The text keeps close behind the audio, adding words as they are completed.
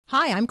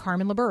Hi, I'm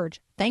Carmen LaBerge.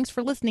 Thanks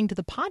for listening to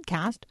the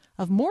podcast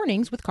of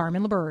Mornings with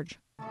Carmen LaBerge.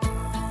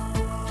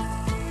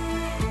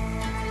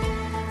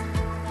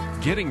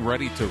 Getting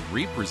ready to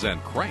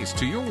represent Christ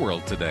to your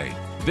world today.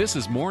 This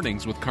is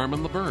Mornings with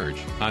Carmen LaBerge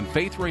on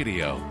Faith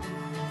Radio.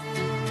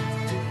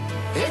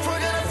 If we're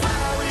gonna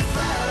fly, we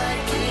fly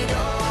like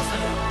eagles.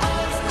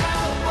 Arms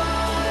out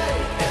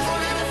wide. If we're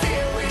gonna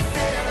fear, we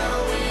fear no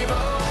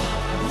evil.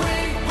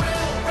 We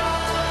will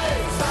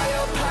rise. By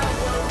your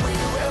power, we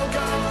will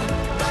go.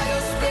 By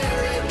your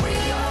spirit, we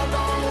are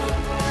bold.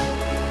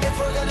 If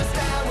we're gonna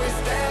stand, we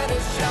stand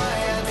as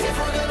giants. If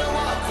we're gonna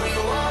walk, we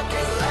walk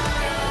as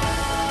lions.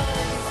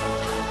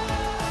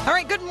 All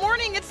right, good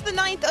morning. It's the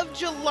 9th of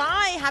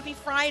July. Happy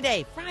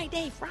Friday.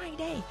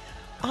 Friday.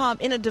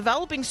 In a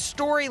developing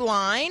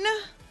storyline,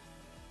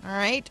 all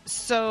right,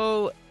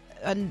 so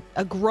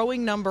a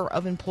growing number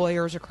of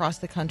employers across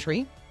the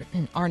country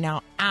are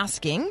now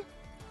asking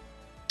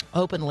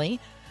openly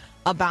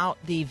about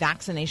the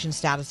vaccination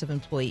status of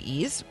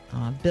employees.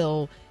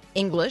 Bill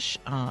English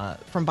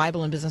from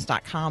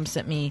BibleandBusiness.com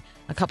sent me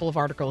a couple of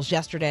articles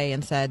yesterday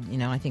and said,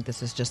 I think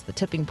this is just the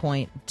tipping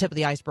point, tip of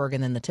the iceberg,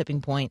 and then the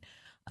tipping point.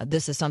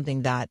 This is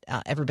something that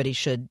everybody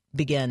should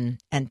begin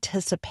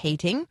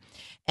anticipating.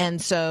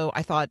 And so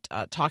I thought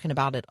talking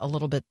about it a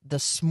little bit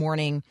this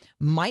morning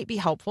might be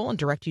helpful and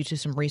direct you to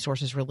some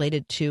resources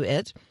related to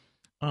it.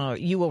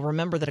 You will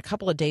remember that a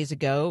couple of days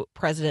ago,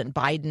 President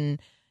Biden,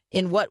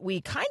 in what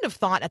we kind of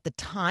thought at the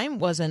time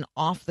was an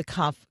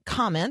off-the-cuff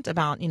comment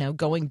about,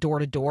 going door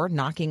to door,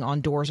 knocking on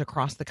doors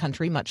across the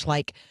country, much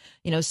like,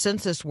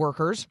 census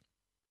workers,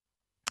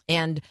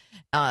 and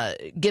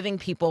giving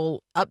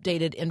people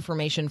updated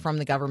information from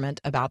the government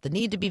about the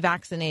need to be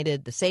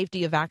vaccinated, the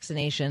safety of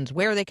vaccinations,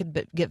 where they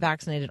could get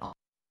vaccinated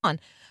on.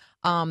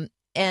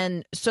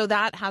 And so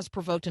that has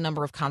provoked a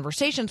number of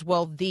conversations.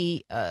 Well,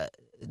 the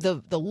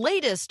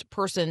latest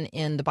person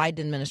in the Biden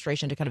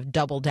administration to kind of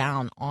double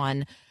down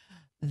on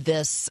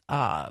this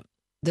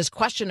this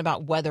question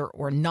about whether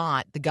or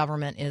not the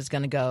government is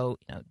going to go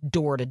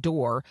door to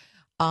door,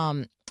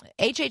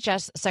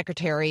 HHS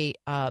Secretary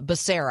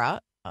Becerra,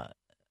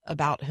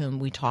 about whom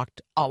we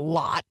talked a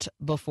lot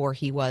before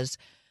he was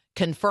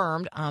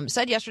confirmed,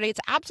 said yesterday it's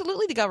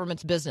absolutely the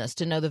government's business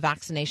to know the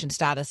vaccination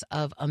status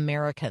of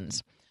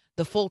Americans.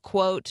 The full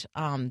quote,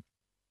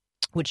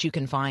 which you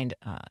can find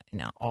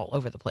all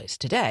over the place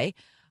today,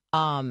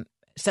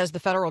 says the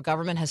federal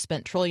government has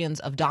spent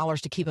trillions of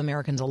dollars to keep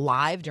Americans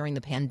alive during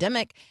the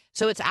pandemic.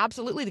 So it's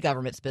absolutely the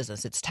government's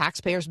business. It's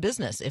taxpayers'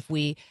 business if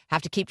we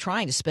have to keep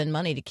trying to spend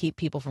money to keep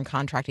people from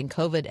contracting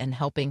COVID and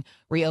helping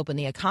reopen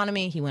the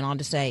economy. He went on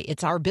to say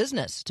it's our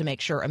business to make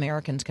sure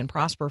Americans can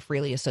prosper,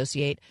 freely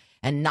associate,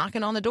 and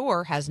knocking on the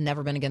door has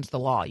never been against the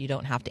law. You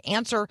don't have to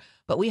answer,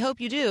 but we hope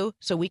you do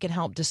so we can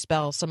help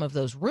dispel some of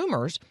those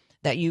rumors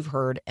that you've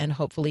heard and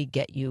hopefully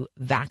get you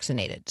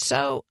vaccinated.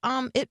 So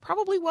it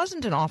probably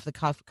wasn't an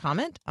off-the-cuff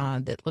comment.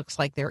 That looks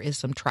like there is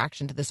some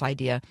traction to this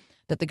idea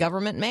that the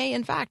government may,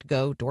 in fact,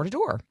 go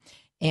door-to-door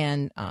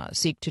and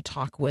seek to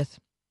talk with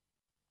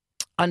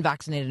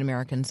unvaccinated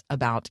Americans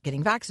about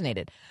getting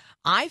vaccinated.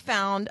 I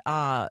found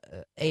a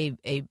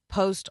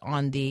post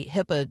on the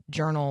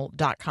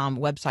HIPAAjournal.com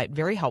website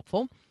very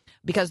helpful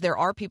because there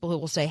are people who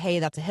will say, hey,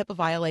 that's a HIPAA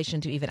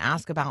violation to even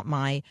ask about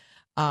my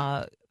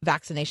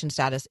vaccination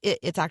status.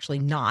 It's actually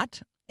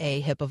not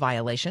a HIPAA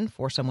violation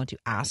for someone to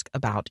ask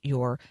about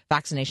your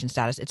vaccination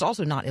status. It's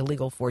also not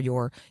illegal for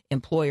your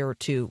employer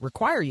to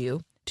require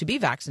you to be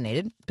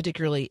vaccinated,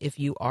 particularly if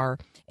you are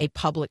a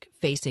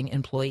public-facing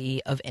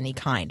employee of any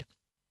kind.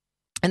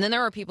 And then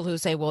there are people who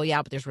say, well,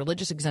 yeah, but there's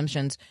religious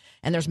exemptions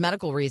and there's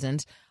medical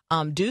reasons.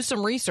 Do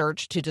some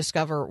research to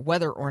discover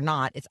whether or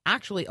not it's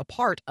actually a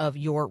part of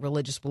your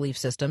religious belief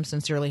system,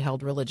 sincerely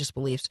held religious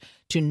beliefs,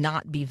 to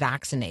not be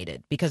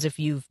vaccinated. Because if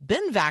you've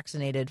been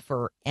vaccinated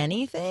for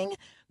anything,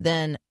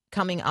 then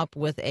coming up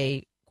with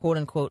a quote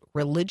unquote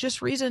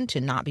religious reason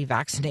to not be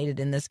vaccinated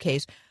in this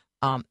case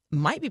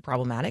might be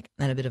problematic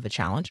and a bit of a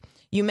challenge.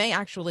 You may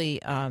actually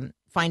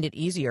find it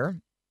easier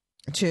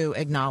to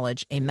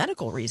acknowledge a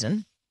medical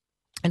reason.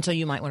 And so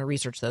you might want to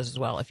research those as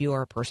well. If you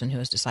are a person who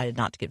has decided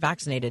not to get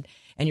vaccinated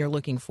and you're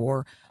looking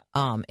for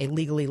a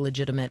legally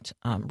legitimate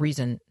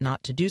reason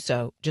not to do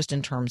so, just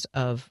in terms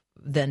of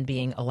then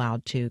being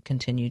allowed to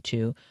continue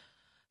to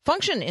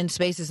function in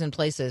spaces and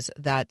places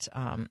that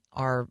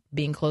are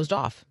being closed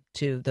off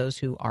to those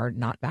who are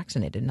not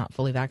vaccinated, not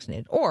fully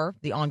vaccinated, or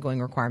the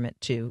ongoing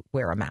requirement to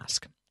wear a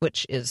mask,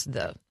 which is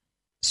the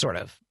sort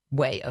of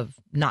way of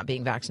not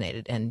being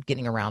vaccinated and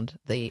getting around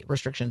the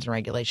restrictions and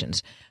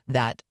regulations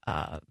that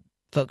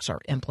folks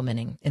are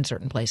implementing in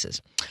certain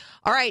places.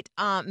 All right.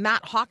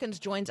 Matt Hawkins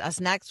joins us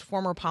next,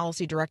 former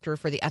policy director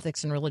for the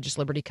Ethics and Religious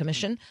Liberty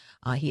Commission.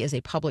 He is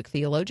a public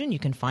theologian. You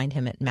can find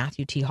him at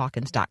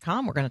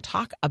MatthewTHawkins.com. We're going to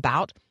talk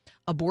about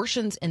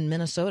abortions in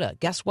Minnesota.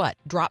 Guess what?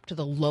 Dropped to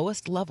the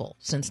lowest level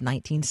since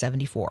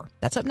 1974.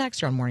 That's up next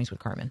here on Mornings with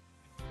Carmen.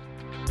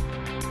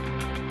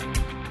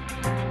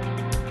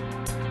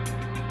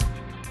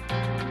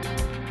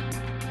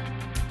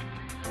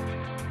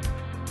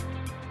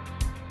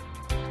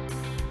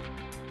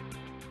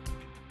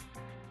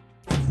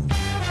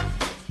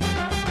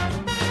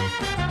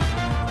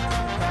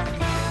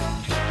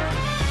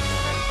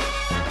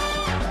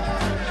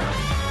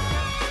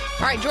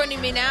 right,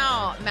 joining me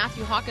now,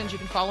 Matthew Hawkins. You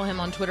can follow him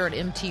on Twitter at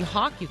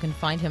MTHawk. You can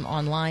find him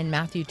online,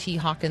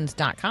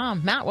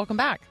 MatthewTHawkins.com. Matt, welcome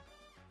back.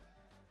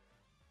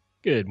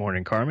 Good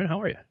morning, Carmen.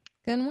 How are you?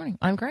 Good morning.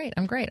 I'm great.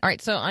 All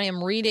right, so I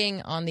am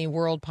reading on the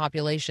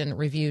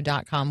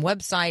worldpopulationreview.com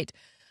website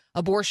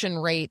abortion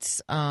rates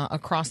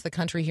across the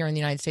country here in the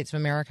United States of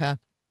America.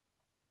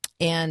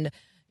 And,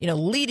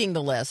 leading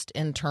the list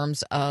in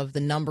terms of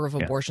the number of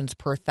abortions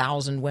per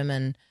 1,000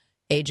 women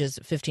ages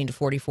 15 to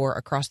 44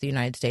 across the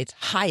United States,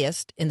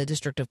 highest in the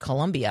District of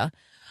Columbia.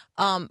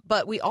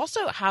 But we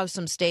also have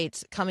some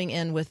states coming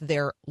in with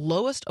their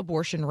lowest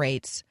abortion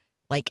rates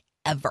like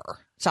ever.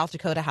 South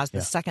Dakota has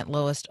the second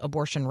lowest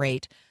abortion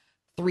rate,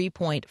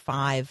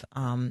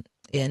 3.5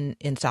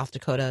 in South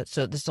Dakota.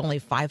 So this is only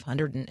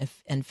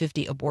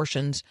 550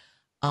 abortions,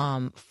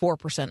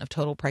 4% of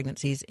total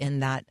pregnancies in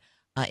that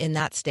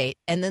state.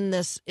 And then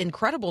this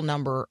incredible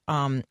number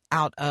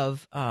out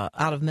of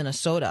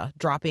Minnesota,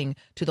 dropping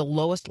to the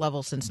lowest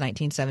level since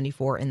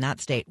 1974 in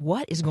that state.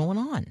 What is going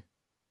on?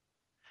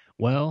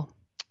 Well,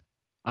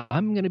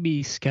 I'm going to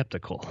be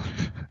skeptical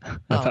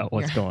about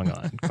what's going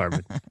on,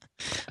 Carmen.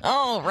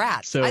 Oh,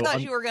 rats. So, I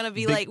thought you were going to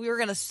be like, we were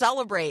going to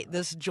celebrate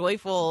this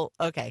joyful.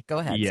 Okay, go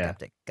ahead,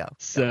 skeptic. Go.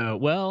 So,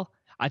 well,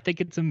 I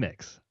think it's a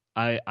mix.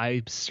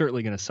 I'm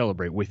certainly going to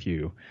celebrate with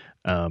you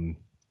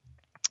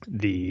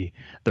the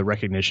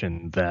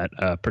recognition that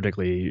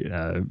particularly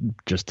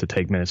just to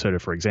take Minnesota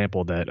for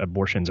example, that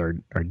abortions are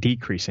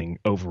decreasing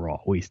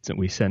overall. We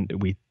tend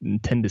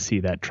to see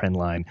that trend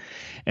line,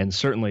 and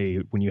certainly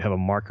when you have a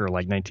marker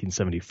like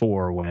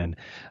 1974 when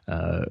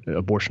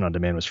abortion on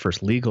demand was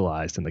first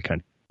legalized in the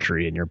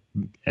country, and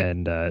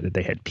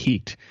they had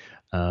peaked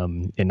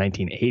in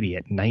 1980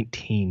 at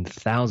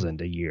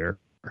 19,000 a year.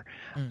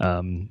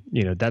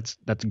 That's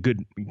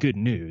good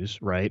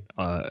news, right?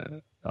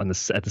 At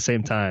the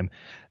same time,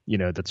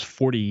 that's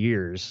 40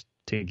 years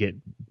to get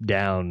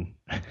down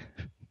to,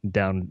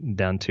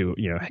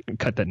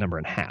 cut that number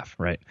in half,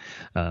 right?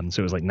 So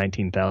it was like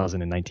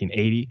 19,000 in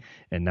 1980,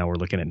 and now we're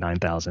looking at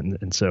 9,000.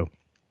 And so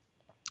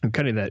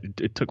kind of that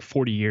it took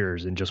 40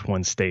 years in just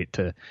one state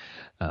to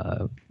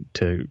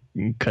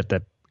cut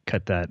that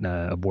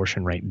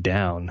abortion rate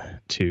down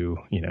to,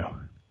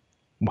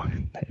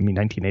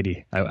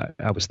 1980,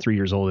 I was 3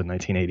 years old in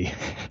 1980.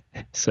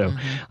 So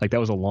that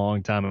was a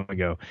long time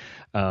ago.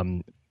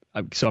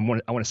 So I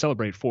want to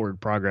celebrate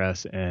forward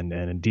progress and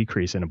a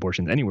decrease in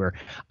abortions anywhere.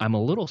 I'm a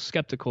little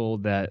skeptical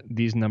that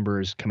these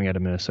numbers coming out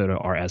of Minnesota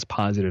are as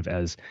positive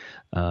as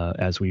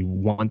we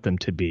want them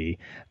to be.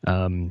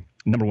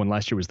 Number one,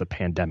 last year was the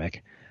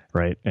pandemic,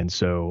 right? And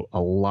so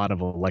a lot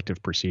of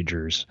elective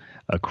procedures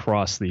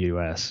across the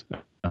U.S.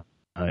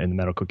 In the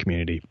medical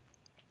community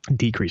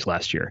decreased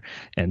last year.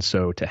 And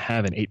so to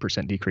have an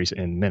 8% decrease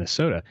in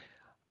Minnesota,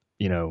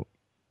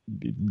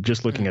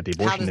 just looking at the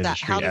abortion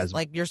industry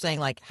you're saying,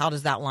 how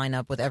does that line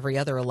up with every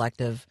other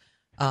elective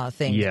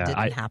thing that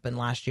didn't happen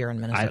last year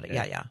in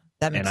Minnesota?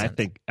 That makes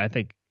sense. I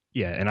think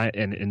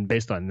and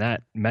based on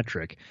that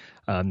metric,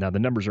 now the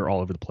numbers are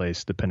all over the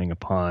place depending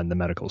upon the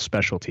medical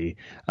specialty,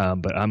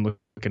 but I'm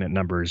looking at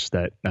numbers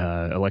that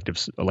elective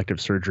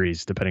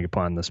surgeries, depending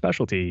upon the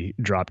specialty,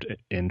 dropped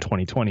in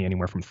 2020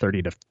 anywhere from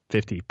 30 to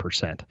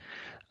 50%,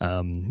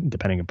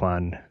 depending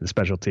upon the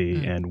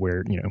specialty and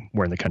where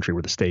in the country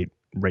where the state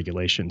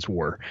regulations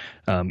were.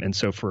 And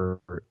so for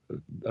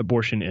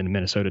abortion in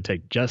Minnesota to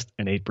take just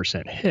an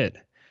 8% hit,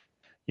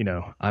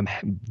 I'm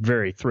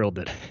very thrilled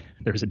that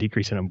there's a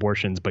decrease in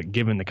abortions, but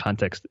given the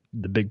context,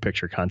 the big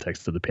picture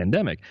context of the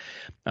pandemic,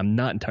 I'm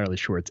not entirely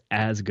sure it's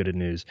as good a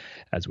news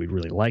as we'd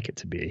really like it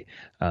to be.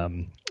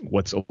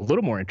 What's a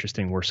little more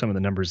interesting were some of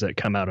the numbers that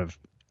come out of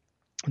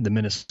the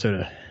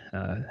Minnesota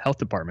Health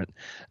Department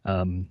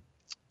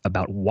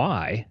about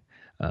why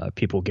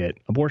people get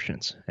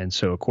abortions. And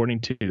so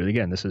according to,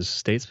 again, this is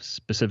state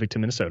specific to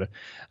Minnesota.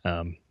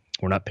 We're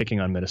not picking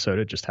on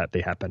Minnesota, just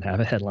they happen to have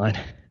a headline.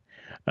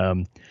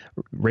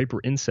 Rape or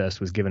incest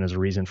was given as a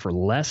reason for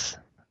less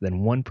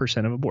than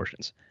 1% of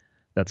abortions.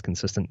 That's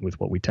consistent with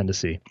what we tend to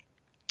see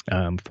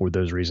for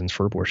those reasons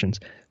for abortions.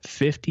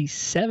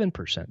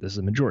 57%, this is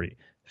a majority,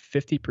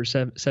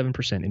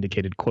 57%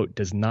 indicated, quote,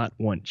 does not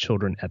want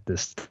children at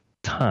this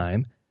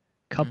time,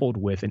 coupled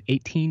with an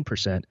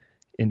 18%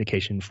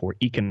 indication for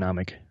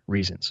economic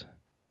reasons.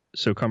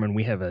 So, Carmen,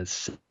 we have a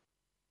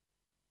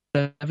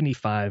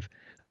 75%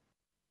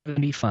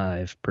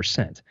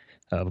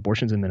 of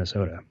abortions in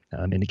Minnesota,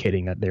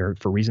 indicating that they're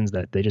for reasons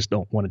that they just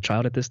don't want a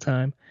child at this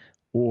time,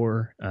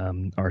 or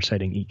are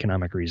citing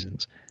economic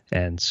reasons.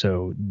 And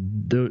so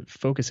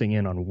focusing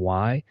in on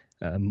why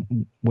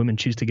women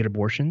choose to get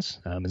abortions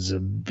is a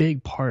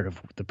big part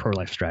of the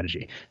pro-life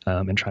strategy,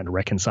 and trying to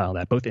reconcile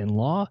that both in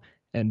law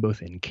and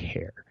both in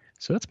care.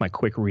 So that's my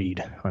quick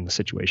read on the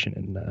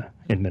situation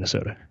in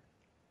Minnesota.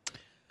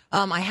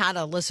 I had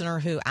a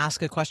listener who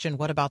asked a question,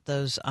 what about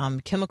those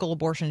chemical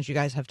abortions you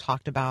guys have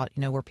talked about,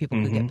 where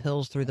people could get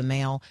pills through the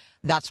mail?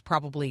 That's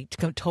probably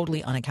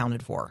totally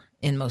unaccounted for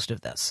in most of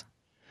this.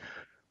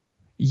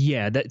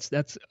 Yeah,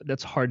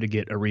 that's hard to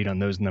get a read on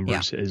those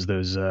numbers. Is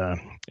those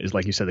is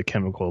like you said, the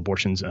chemical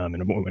abortions and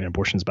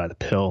abortions by the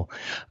pill.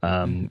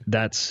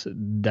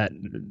 That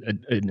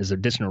is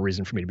additional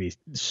reason for me to be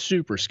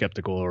super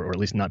skeptical, or at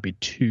least not be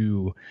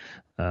too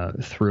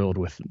thrilled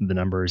with the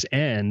numbers.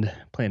 And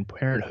Planned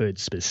Parenthood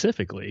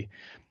specifically,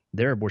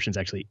 their abortions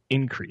actually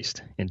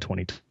increased in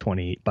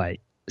 2020 by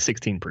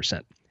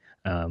 16%.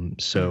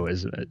 So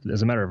as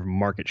a matter of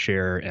market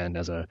share and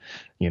as a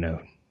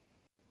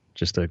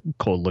just a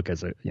cold look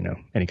as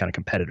any kind of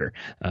competitor.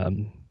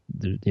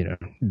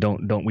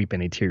 Don't weep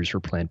any tears for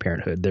Planned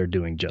Parenthood. They're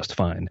doing just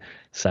fine,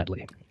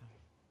 sadly.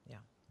 Yeah.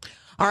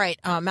 All right.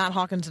 Matt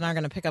Hawkins and I are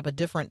going to pick up a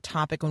different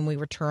topic when we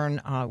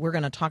return. We're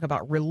going to talk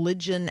about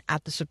religion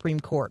at the Supreme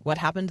Court. What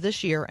happened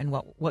this year and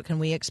what can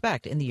we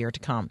expect in the year to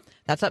come?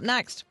 That's up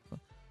next.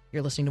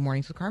 You're listening to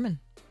Mornings with Carmen.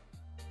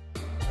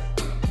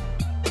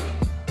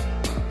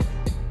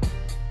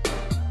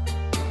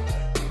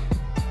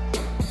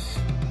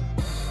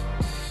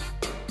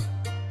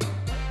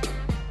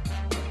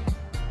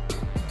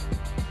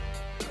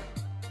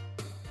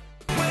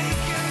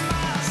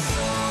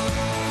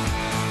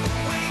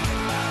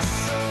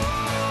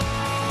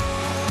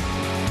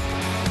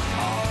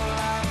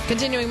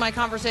 Continuing my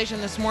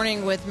conversation this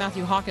morning with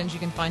Matthew Hawkins. You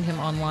can find him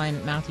online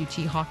at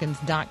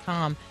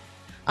MatthewTHawkins.com.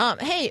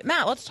 Hey,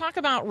 Matt, let's talk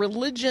about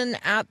religion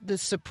at the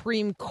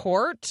Supreme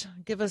Court.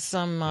 Give us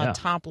some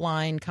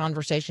top-line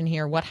conversation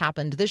here. What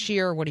happened this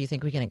year? What do you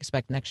think we can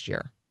expect next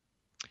year?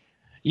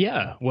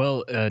 Yeah,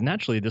 well,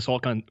 naturally, this all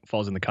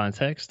falls in the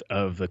context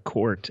of the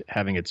court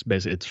having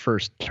its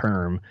first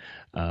term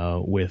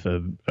with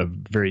a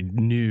very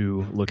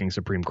new-looking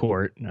Supreme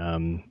Court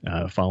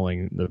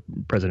following the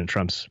President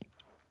Trump's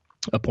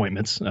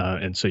appointments,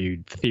 and so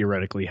you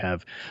theoretically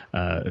have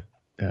a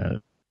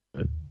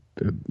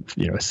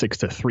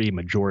 6-3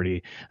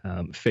 majority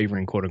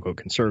favoring "quote unquote"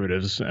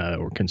 conservatives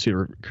or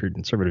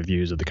conservative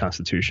views of the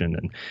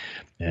Constitution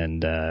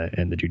and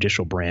the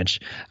judicial branch.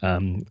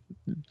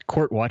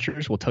 Court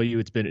watchers will tell you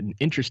it's been an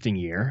interesting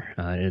year.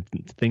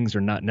 Things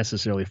are not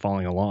necessarily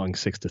falling along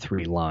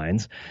 6-3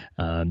 lines.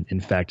 In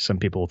fact, some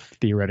people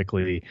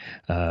theoretically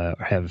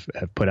have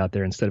put out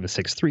there, instead of a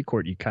 6-3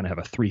 court, you kind of have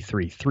a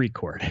 3-3-3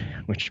 court,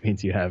 which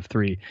means you have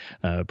three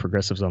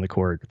progressives on the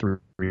court, three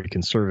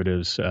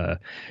conservatives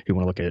who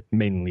want to look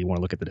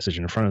at the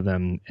decision in front of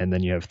them, and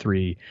then you have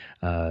three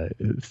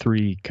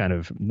kind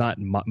of not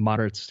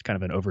moderates, kind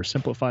of an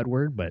oversimplified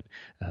word, but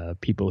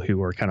people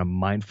who are kind of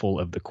mindful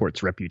of the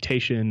court's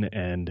reputation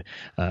and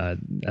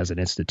as an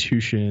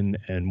institution,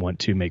 and want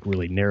to make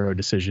really narrow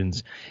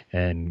decisions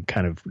and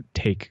kind of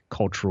take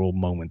cultural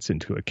moments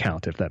into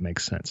account, if that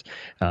makes sense.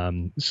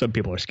 Some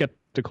people are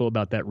skeptical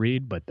about that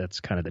read, but that's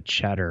kind of the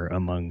chatter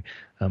among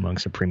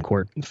Supreme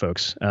Court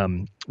folks.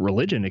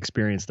 Religion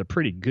experienced a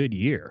pretty good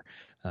year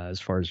as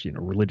far as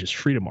religious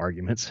freedom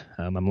arguments.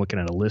 I'm looking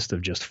at a list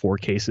of just 4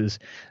 cases,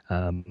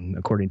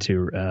 according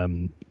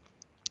to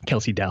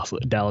Kelsey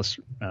Dallas,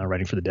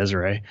 writing for the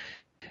Deseret,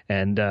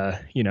 and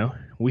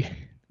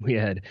we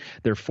had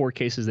there are 4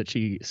 cases that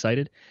she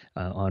cited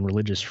on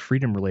religious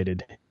freedom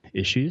related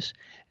issues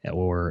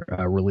or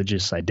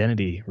religious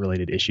identity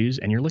related issues,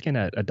 and you're looking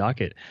at a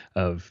docket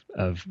of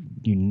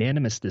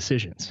unanimous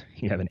decisions.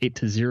 You have an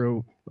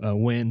 8-0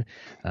 win.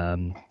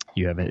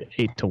 You have an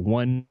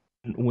 8-1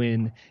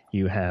 win.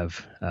 You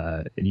have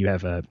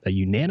a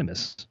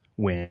unanimous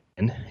win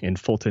in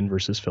Fulton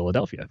versus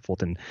Philadelphia.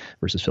 Fulton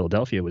versus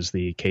Philadelphia was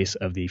the case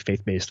of the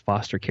faith-based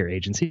foster care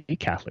agency,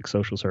 Catholic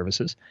Social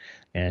Services,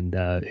 and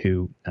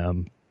who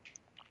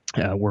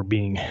were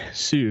being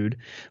sued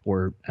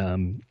or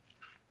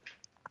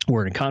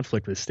were in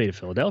conflict with the state of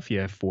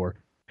Philadelphia for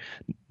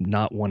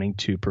not wanting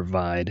to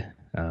provide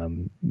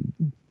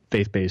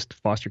faith-based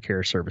foster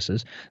care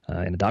services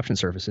and adoption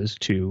services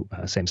to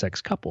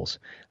same-sex couples.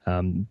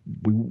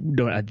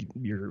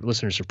 Your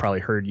listeners have probably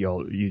heard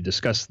you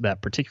discuss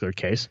that particular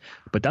case,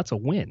 but that's a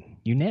win,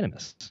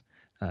 unanimous,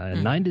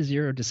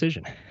 9-0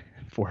 decision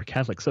for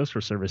Catholic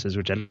Social Services,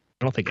 which I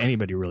don't think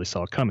anybody really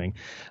saw coming.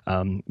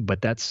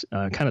 But that's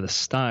kind of the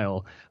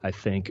style, I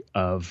think,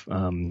 of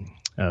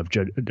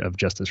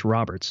Justice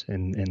Roberts,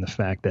 in the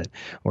fact that,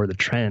 or the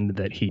trend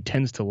that he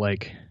tends to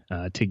like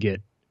to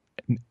get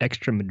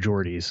extra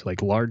majorities,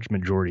 like large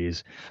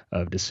majorities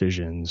of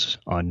decisions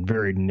on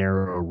very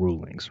narrow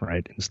rulings,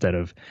 right? Instead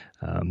of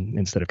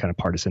kind of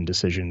partisan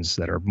decisions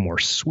that are more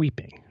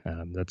sweeping.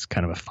 That's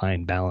kind of a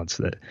fine balance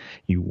that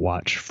you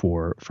watch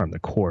from the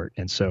court.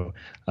 And so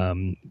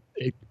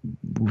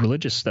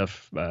religious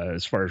stuff,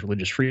 as far as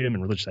religious freedom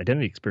and religious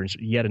identity experience,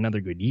 yet another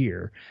good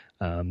year.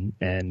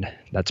 And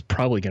that's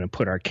probably going to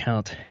put our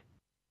count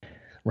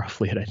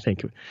roughly at, I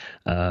think,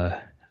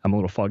 I'm a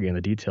little foggy on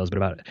the details, but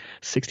about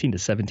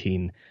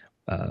 16-17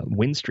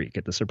 win streak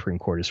at the Supreme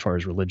Court as far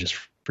as religious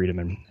freedom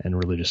and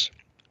religious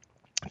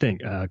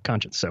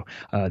conscience. So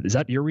is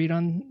that your read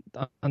on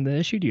the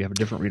issue? Do you have a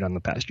different read on the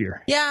past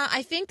year? Yeah,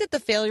 I think that the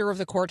failure of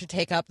the court to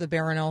take up the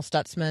Barronelle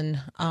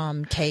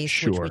Stutzman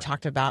case, which we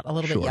talked about a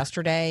little bit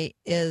yesterday,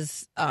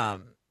 is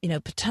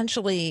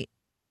potentially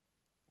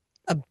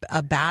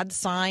a bad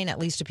sign, at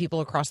least to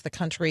people across the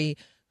country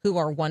who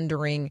are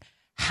wondering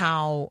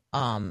how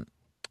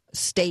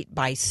state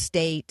by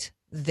state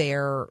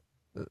their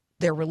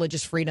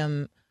religious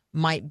freedom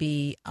might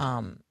be,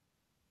 I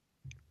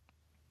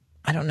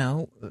don't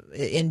know,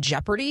 in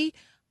jeopardy.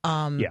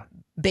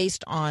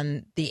 Based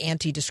on the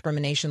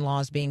anti-discrimination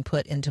laws being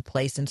put into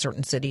place in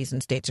certain cities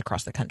and states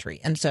across the country.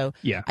 And so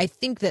I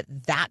think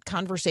that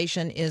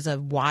conversation is a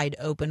wide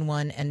open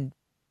one, and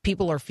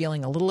people are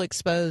feeling a little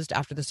exposed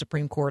after the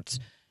Supreme Court's,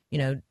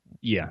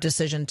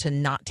 decision to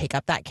not take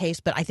up that case.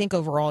 But I think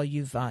overall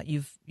you've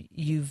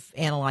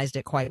analyzed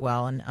it quite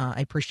well, and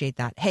I appreciate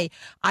that. Hey,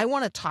 I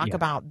want to talk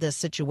about this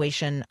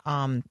situation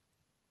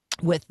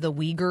with the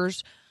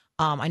Uyghurs.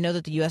 I know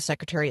that the U.S.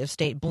 Secretary of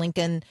State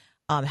Blinken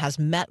has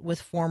met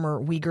with former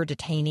Uyghur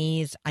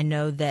detainees. I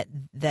know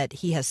that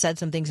he has said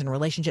some things in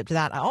relationship to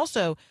that. I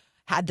also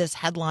had this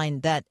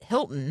headline that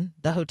Hilton,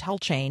 the hotel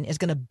chain, is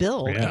going to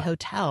build a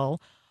hotel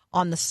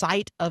on the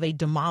site of a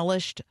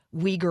demolished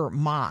Uyghur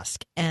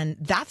mosque. And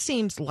that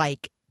seems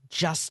like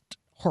just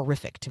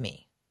horrific to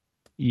me.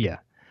 Yeah.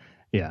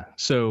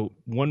 So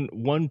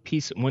one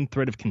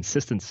thread of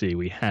consistency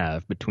we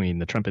have between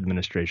the Trump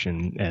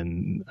administration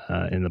and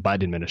the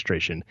Biden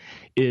administration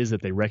is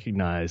that they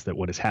recognize that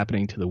what is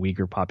happening to the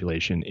Uyghur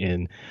population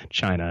in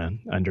China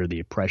under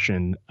the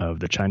oppression of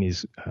the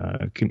Chinese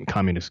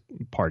Communist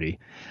Party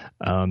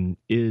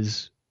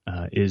is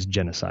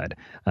genocide.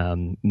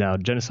 Now,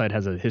 genocide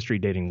has a history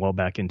dating well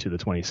back into the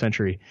 20th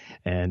century,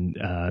 and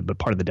but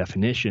part of the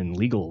definition,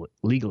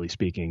 legally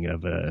speaking,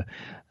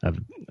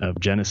 of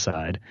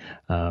genocide,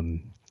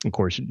 of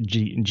course,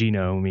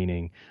 geno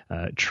meaning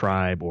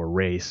tribe or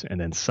race, and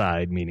then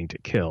side meaning to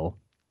kill.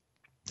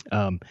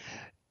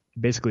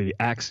 Basically, the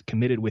acts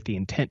committed with the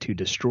intent to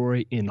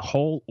destroy in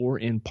whole or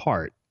in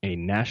part a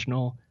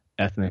national,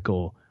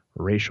 ethnical,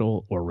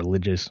 racial, or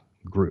religious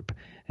group.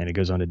 And it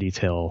goes on to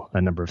detail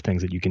a number of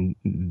things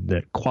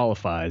that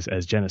qualifies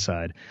as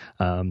genocide.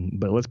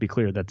 But let's be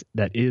clear,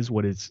 that is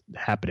what is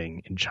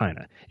happening in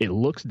China. It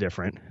looks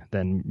different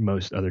than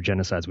most other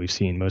genocides we've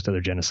seen. Most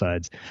other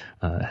genocides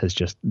has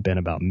just been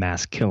about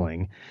mass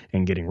killing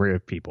and getting rid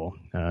of people.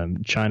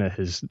 China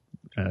has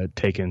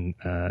taken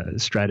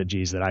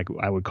strategies that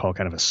I would call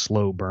kind of a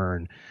slow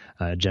burn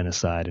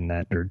genocide, in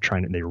that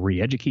they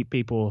re-educate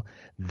people.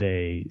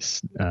 They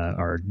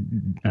are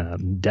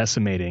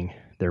decimating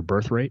their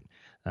birth rate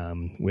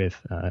with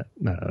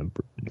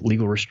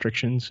legal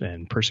restrictions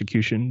and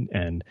persecution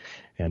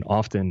and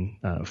often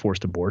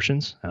forced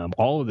abortions.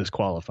 All of this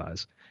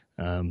qualifies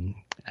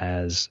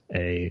as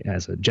a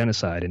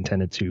genocide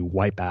intended to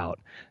wipe out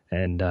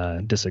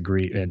and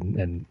disagree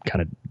and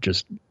kind of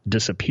just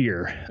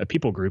disappear a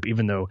people group,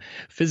 even though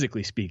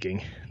physically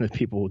speaking, the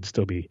people would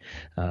still be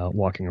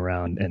walking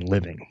around and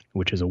living,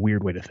 which is a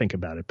weird way to think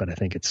about it. But I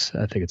think it's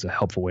a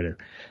helpful way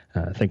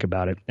to think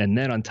about it. And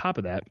then on top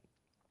of that,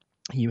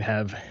 you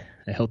have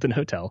a Hilton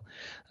hotel.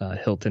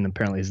 Hilton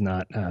apparently has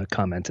not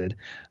commented,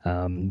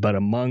 but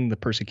among the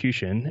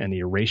persecution and the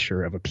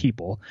erasure of a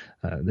people,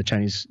 the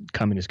Chinese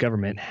Communist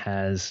government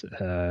has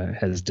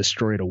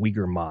destroyed a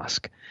Uyghur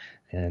mosque.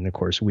 And of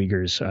course,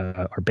 Uyghurs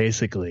are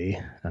basically,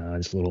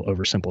 it's a little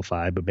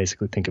oversimplified, but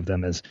basically think of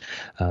them as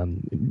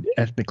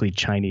ethnically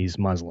Chinese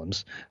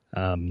Muslims.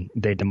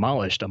 They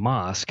demolished a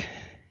mosque,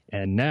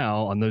 and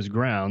now on those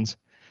grounds,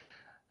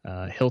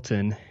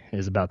 Hilton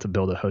is about to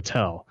build a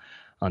hotel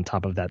on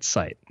top of that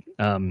site.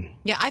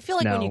 I feel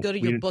like when you go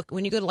to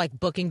when you go to like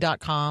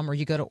Booking.com or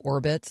you go to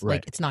Orbitz,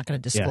 like it's not going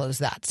to disclose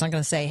that. It's not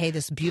going to say, "Hey,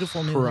 this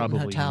beautiful new Hilton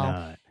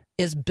hotel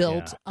is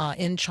built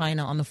in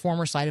China on the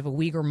former site of a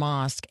Uyghur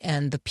mosque,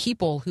 and the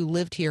people who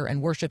lived here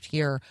and worshipped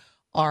here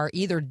are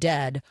either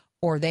dead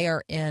or they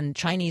are in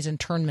Chinese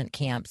internment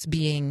camps,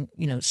 being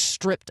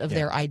stripped of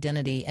their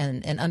identity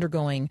and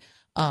undergoing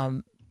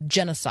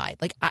genocide."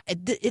 Like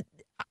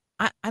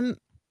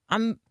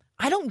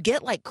I don't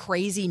get like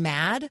crazy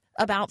mad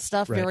about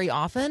stuff very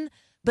often,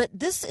 but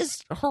this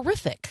is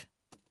horrific.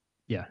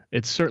 Yeah,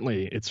 it's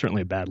certainly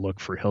a bad look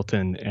for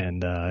Hilton,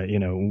 and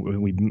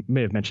we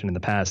may have mentioned in the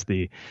past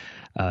the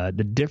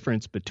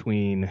difference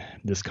between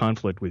this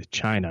conflict with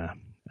China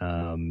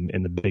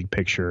in the big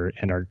picture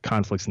and our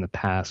conflicts in the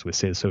past with,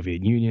 say, the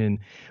Soviet Union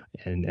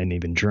and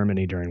even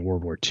Germany during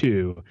World War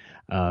II.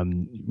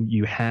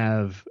 You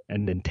have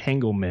an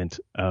entanglement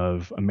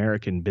of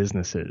American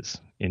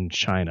businesses in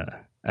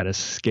China at a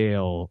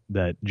scale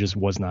that just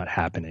was not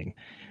happening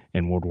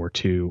in World War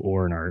II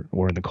or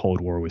in the Cold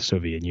War with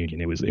Soviet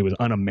Union. It was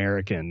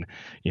un-American,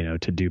 to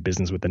do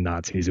business with the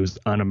Nazis. It was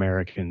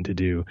un-American to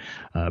do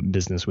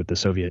business with the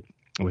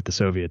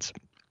Soviets.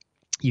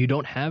 You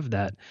don't have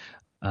that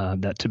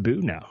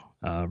taboo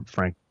now,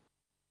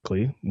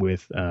 frankly,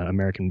 with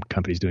American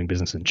companies doing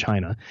business in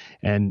China,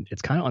 and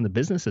it's kind of on the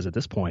businesses at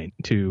this point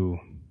to.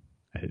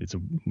 It's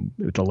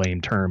a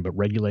lame term, but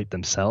regulate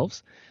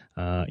themselves.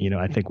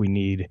 I think we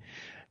need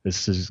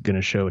This is going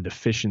to show a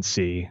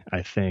deficiency,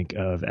 I think,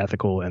 of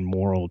ethical and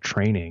moral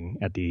training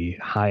at the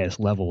highest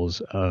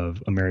levels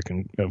of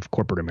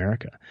corporate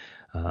America,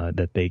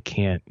 that they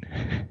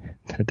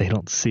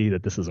don't see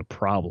that this is a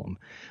problem,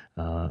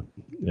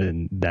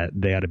 and that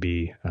they ought to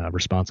be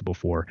responsible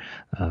for,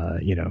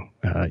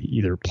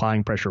 either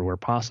applying pressure where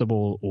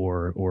possible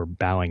or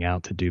bowing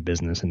out to do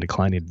business and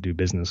declining to do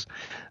business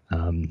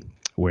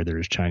where there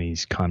is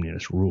Chinese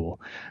communist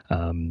rule.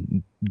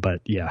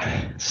 But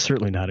yeah,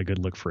 certainly not a good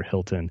look for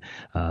Hilton.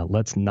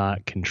 Let's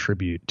not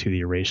contribute to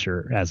the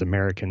erasure as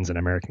Americans and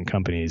American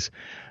companies.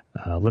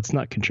 Let's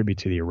not contribute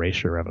to the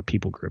erasure of a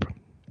people group.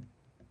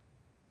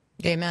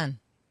 Amen.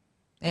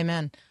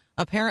 Amen.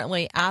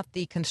 Apparently, at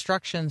the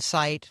construction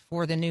site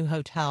for the new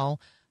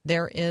hotel,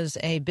 there is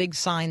a big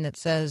sign that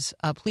says,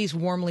 please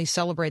warmly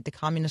celebrate the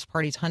Communist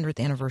Party's 100th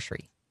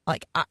anniversary.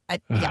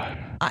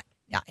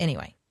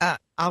 Anyway,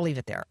 I'll leave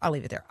it there.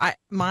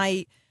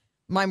 My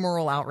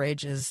moral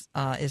outrage is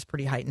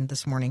pretty heightened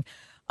this morning.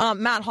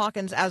 Matt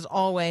Hawkins, as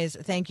always,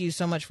 thank you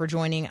so much for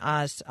joining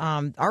us.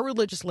 Our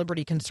religious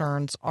liberty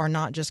concerns are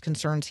not just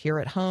concerns here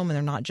at home, and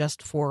they're not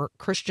just for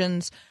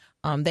Christians.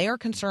 They are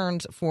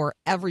concerns for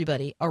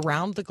everybody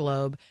around the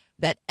globe,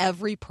 that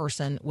every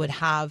person would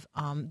have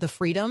the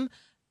freedom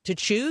to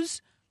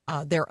choose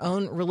their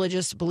own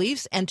religious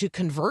beliefs and to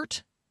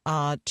convert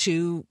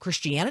to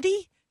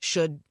Christianity.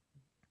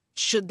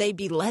 Should they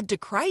be led to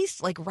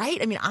Christ?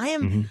 Right? I mean, I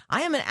am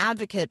an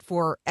advocate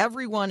for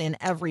everyone in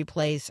every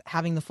place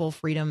having the full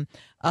freedom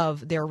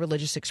of their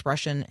religious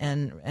expression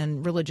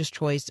and religious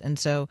choice. And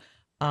so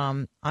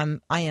I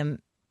am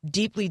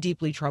deeply,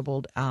 deeply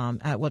troubled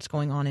at what's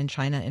going on in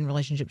China in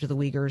relationship to the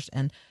Uyghurs.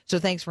 And so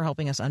thanks for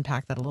helping us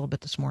unpack that a little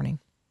bit this morning.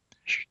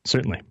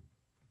 Certainly.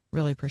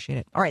 Really appreciate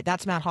it. All right,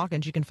 that's Matt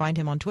Hawkins. You can find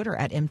him on Twitter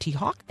at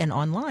MTHawk and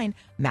online,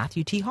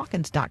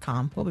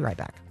 MatthewTHawkins.com. We'll be right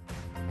back.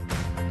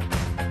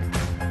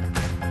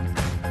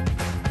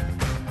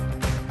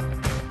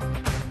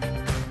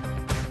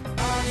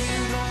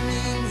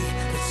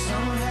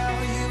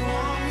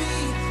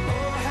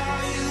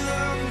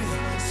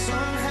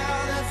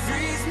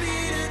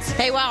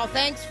 Hey, wow,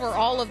 thanks for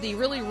all of the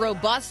really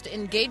robust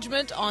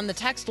engagement on the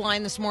text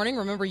line this morning.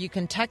 Remember, you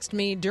can text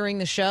me during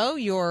the show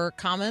your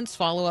comments,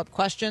 follow-up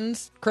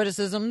questions,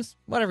 criticisms,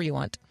 whatever you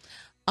want.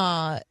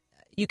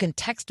 You can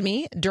text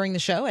me during the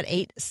show at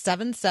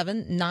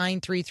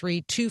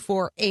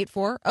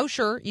 877-933-2484. Oh,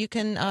 sure, you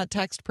can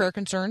text prayer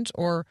concerns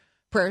or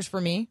prayers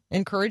for me,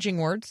 encouraging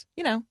words,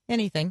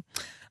 anything.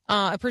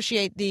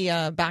 Appreciate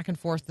the back and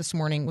forth this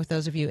morning with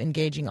those of you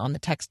engaging on the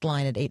text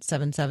line at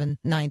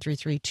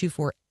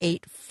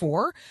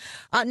 877-933-2484.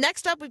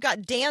 Next up, we've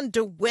got Dan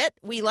DeWitt.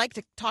 We like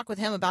to talk with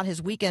him about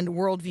his Weekend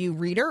Worldview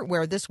Reader,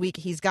 where this week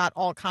he's got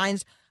all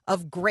kinds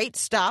of great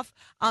stuff,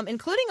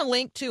 including a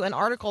link to an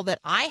article that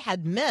I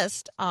had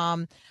missed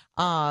on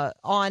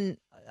the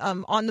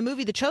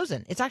movie The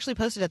Chosen. It's actually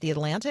posted at The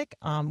Atlantic,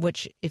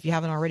 which if you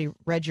haven't already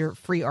read your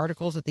free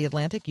articles at The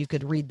Atlantic, you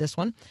could read this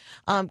one.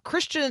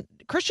 Christian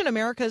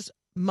America's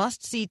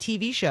must-see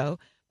TV show,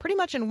 pretty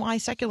much in why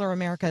secular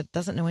America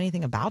doesn't know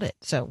anything about it.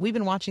 So we've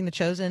been watching The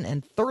Chosen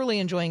and thoroughly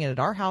enjoying it at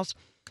our house.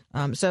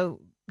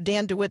 So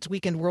Dan DeWitt's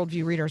Weekend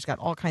Worldview Reader has got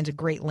all kinds of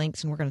great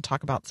links, and we're going to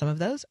talk about some of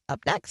those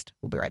up next.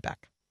 We'll be right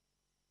back.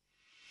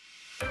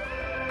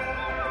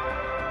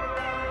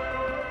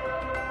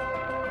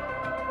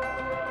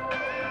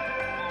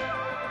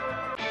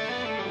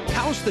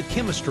 How's the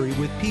chemistry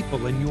with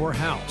people in your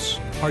house?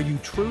 Are you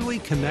truly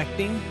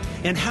connecting?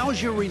 And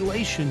how's your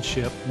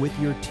relationship with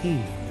your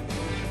teen?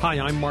 Hi,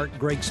 I'm Mark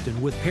Gregston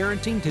with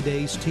Parenting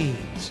Today's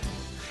Teens.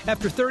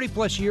 After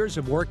 30-plus years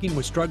of working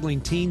with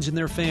struggling teens and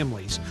their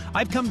families,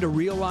 I've come to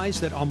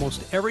realize that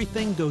almost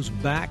everything goes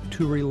back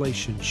to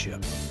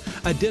relationship.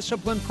 A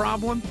discipline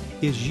problem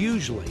is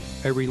usually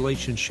a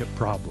relationship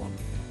problem.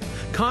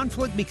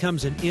 Conflict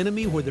becomes an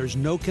enemy where there's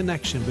no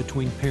connection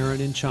between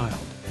parent and child.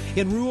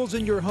 And rules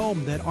in your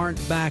home that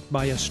aren't backed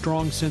by a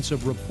strong sense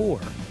of rapport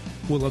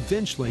will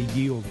eventually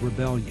yield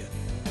rebellion.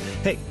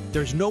 Hey,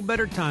 there's no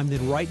better time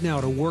than right now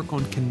to work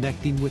on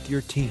connecting with your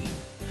teen.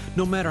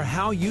 No matter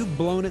how you've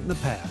blown it in the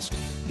past,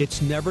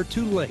 it's never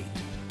too late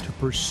to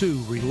pursue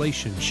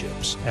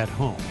relationships at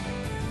home.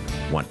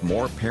 Want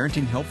more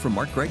parenting help from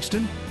Mark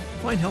Gregston?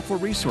 Find helpful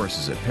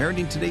resources at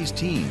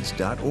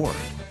parentingtodaysteens.org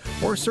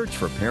or search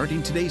for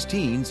Parenting Today's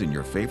Teens in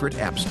your favorite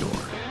app store.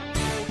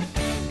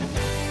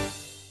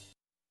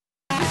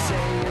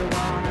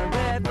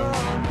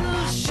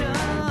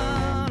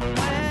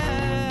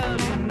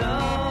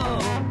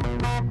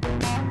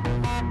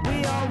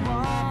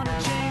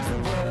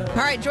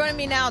 All right, joining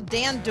me now,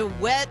 Dan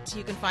DeWitt.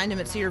 You can find him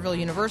at Cedarville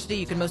University.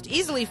 You can most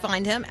easily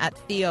find him at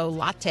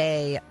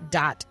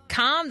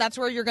theolatte.com. That's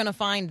where you're going to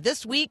find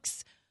this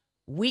week's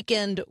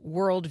Weekend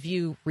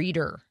Worldview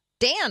Reader.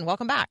 Dan,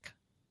 welcome back.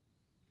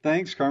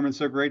 Thanks, Carmen.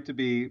 So great to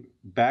be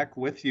back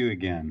with you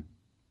again.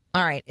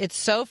 All right. It's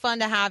so fun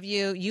to have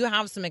you. You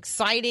have some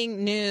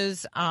exciting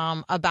news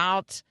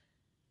about,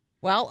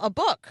 well, a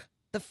book,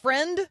 The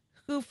Friend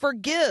Who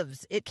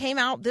Forgives. It came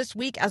out this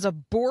week as a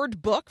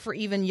board book for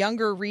even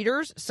younger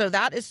readers, so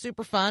that is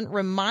super fun.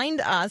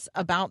 Remind us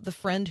about The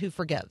Friend Who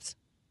Forgives.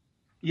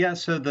 Yeah,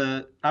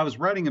 so I was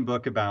writing a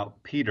book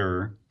about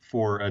Peter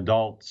for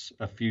adults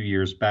a few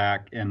years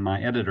back, and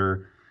my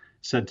editor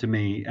said to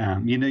me,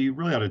 you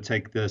really ought to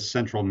take this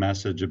central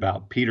message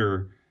about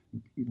Peter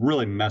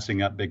really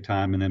messing up big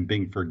time and then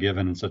being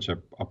forgiven in such a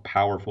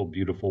powerful,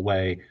 beautiful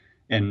way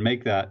and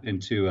make that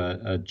into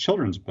a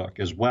children's book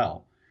as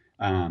well.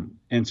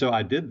 And so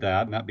I did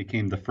that, and that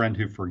became The Friend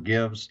Who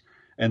Forgives.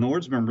 And the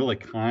Lord's been really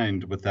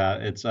kind with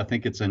that. I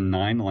think it's in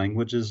 9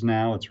 languages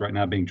now. It's right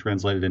now being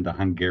translated into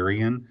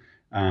Hungarian.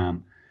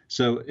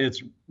 So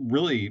it's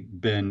really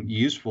been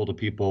useful to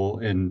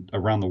people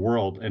around the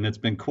world, and it's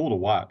been cool to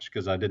watch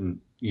because I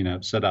didn't,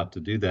 set out to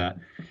do that.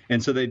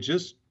 And so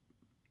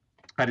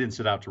I didn't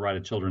set out to write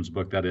a children's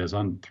book, that is.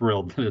 I'm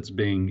thrilled that it's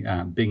being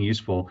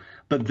useful.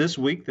 But this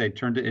week they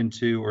turned it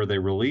into, or they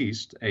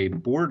released a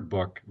board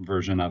book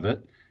version of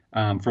it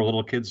for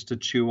little kids to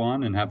chew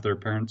on and have their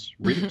parents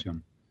read it to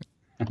them.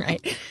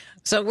 Right.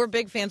 So we're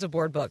big fans of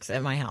board books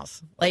at my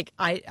house. Like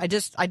I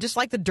just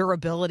like the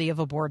durability of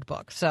a board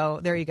book. So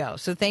there you go.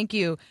 So thank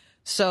you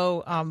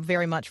so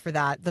very much for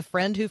that. The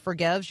Friend Who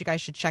Forgives. You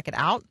guys should check it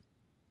out.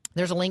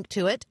 There's a link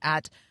to it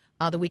at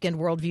the Weekend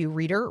Worldview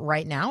Reader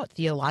right now at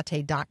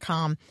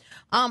theolatte.com.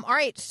 All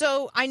right.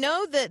 So I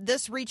know that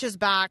this reaches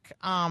back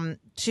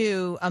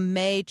to a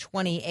May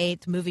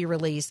 28th movie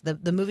release.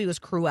 The movie was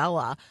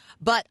Cruella,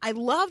 but I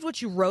loved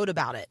what you wrote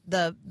about it.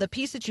 The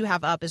piece that you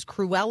have up is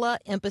Cruella,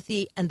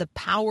 Empathy, and the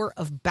Power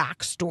of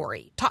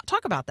Backstory.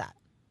 Talk about that.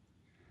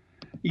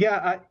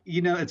 Yeah.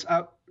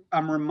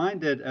 I'm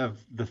reminded of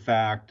the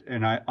fact,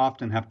 and I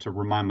often have to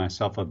remind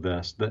myself of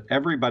this, that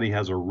everybody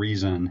has a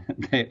reason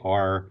they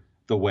are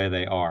the way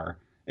they are,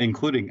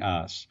 including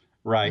us,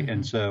 right? Mm-hmm.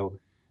 And so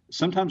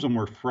sometimes when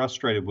we're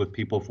frustrated with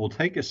people, if we'll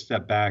take a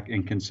step back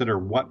and consider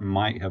what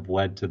might have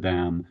led to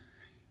them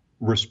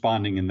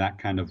responding in that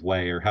kind of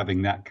way or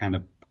having that kind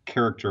of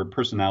character,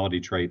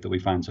 personality trait that we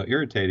find so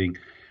irritating,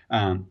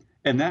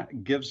 and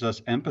that gives us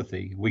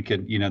empathy. We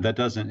could, that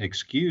doesn't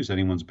excuse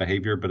anyone's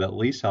behavior, but at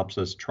least helps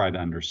us try to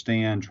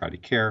understand, try to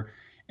care.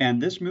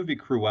 And this movie,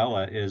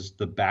 Cruella, is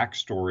the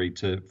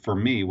backstory for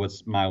me,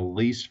 what's my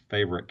least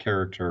favorite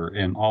character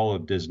in all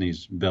of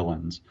Disney's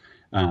villains.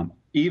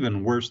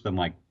 Even worse than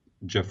like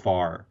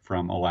Jafar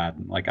from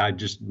Aladdin. Like, I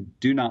just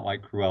do not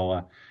like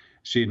Cruella.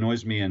 She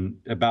annoys me in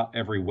about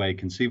every way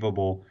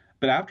conceivable.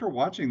 But after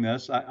watching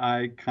this,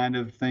 I kind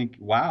of think,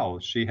 wow,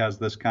 she has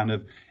this kind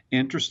of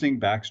interesting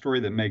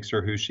backstory that makes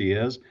her who she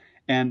is.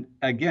 And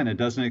again, it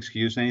doesn't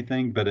excuse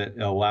anything, but it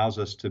allows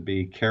us to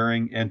be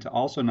caring and to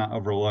also not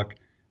overlook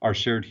our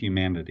shared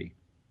humanity.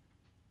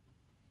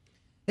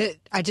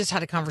 I just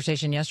had a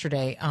conversation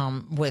yesterday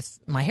with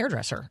my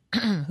hairdresser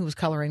who was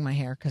coloring my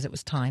hair because it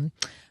was time.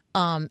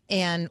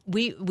 And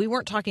we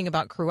weren't talking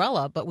about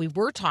Cruella, but we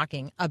were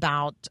talking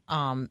about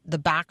the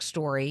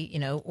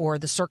backstory, or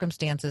the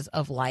circumstances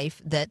of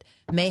life that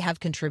may have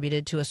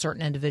contributed to a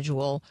certain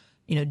individual,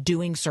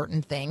 doing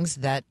certain things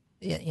that,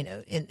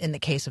 in the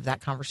case of that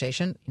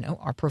conversation,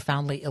 are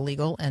profoundly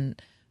illegal and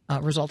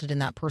resulted in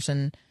that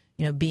person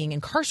being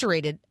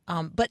incarcerated.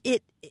 But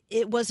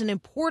it was an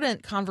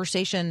important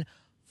conversation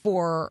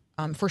for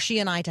she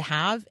and I to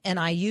have. And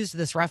I used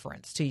this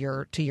reference to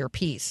your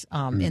piece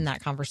in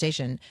that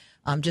conversation,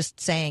 just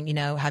saying,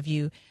 have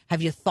you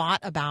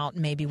thought about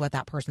maybe what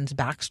that person's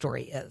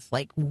backstory is,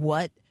 like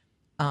what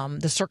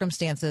the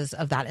circumstances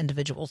of that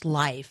individual's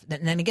life.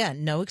 And then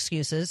again, no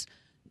excuses,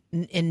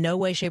 in no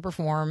way, shape, or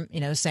form,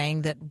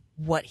 saying that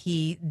what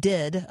he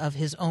did of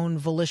his own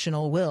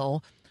volitional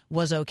will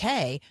was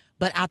okay.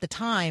 But at the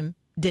time,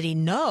 did he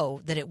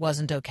know that it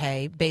wasn't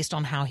okay based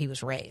on how he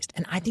was raised?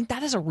 And I think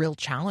that is a real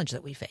challenge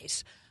that we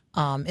face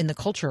in the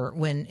culture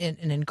when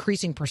an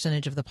increasing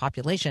percentage of the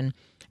population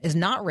is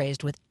not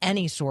raised with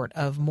any sort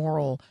of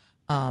moral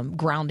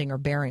grounding or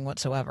bearing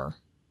whatsoever.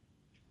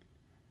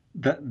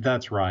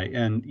 That's right.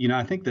 And,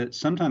 I think that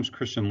sometimes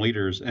Christian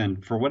leaders,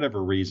 and for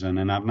whatever reason,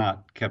 and I've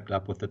not kept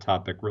up with the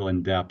topic real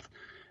in depth,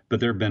 but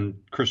there have been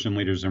Christian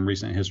leaders in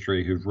recent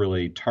history who've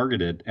really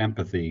targeted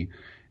empathy.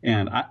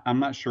 And I'm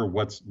not sure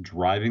what's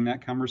driving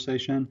that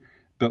conversation,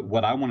 but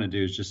what I want to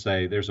do is just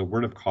say there's a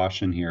word of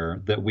caution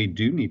here that we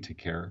do need to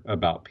care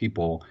about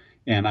people.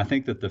 And I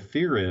think that the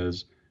fear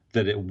is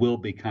that it will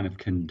be kind of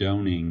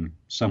condoning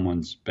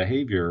someone's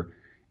behavior.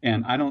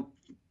 And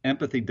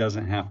empathy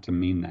doesn't have to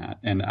mean that.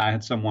 And I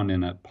had someone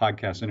in a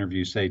podcast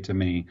interview say to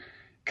me,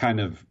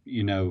 kind of,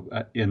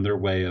 in their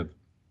way of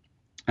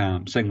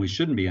saying we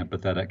shouldn't be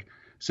empathetic,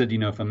 said,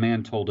 if a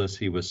man told us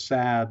he was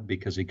sad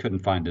because he couldn't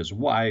find his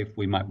wife,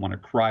 we might want to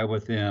cry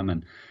with him.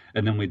 And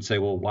then we'd say,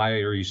 well, why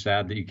are you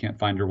sad that you can't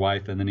find your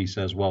wife? And then he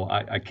says, well,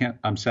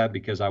 I'm sad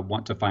because I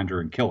want to find her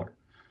and kill her.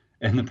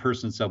 And the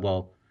person said,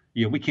 well,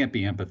 we can't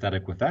be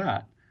empathetic with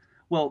that.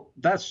 Well,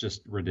 that's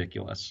just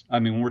ridiculous. I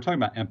mean, when we're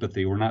talking about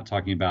empathy, we're not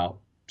talking about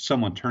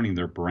someone turning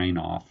their brain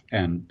off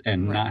and right.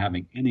 Not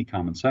having any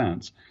common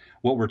sense.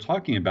 What we're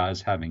talking about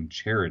is having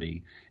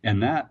charity.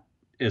 And that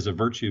is a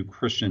virtue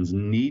Christians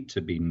need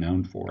to be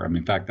known for. I mean,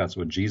 in fact, that's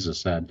what Jesus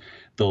said.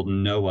 They'll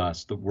know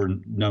us, that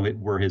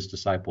we're his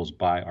disciples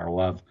by our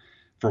love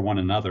for one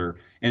another.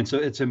 And so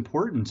it's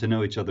important to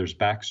know each other's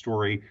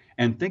backstory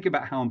and think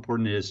about how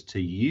important it is to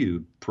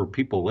you, for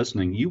people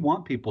listening. You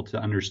want people to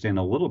understand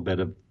a little bit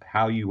of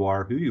how you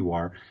are, who you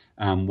are,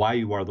 why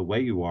you are the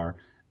way you are.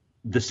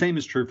 The same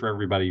is true for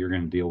everybody you're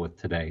going to deal with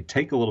today.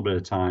 Take a little bit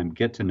of time,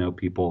 get to know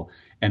people,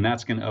 and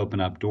that's going to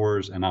open up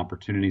doors and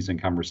opportunities and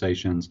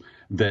conversations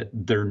that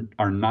there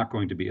are not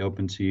going to be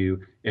open to you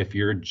if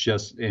you're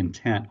just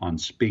intent on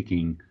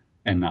speaking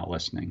and not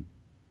listening.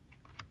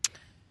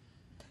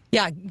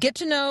 Yeah, get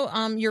to know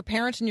your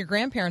parents and your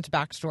grandparents'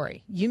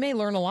 backstory. You may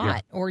learn a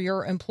lot, or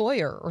your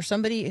employer, or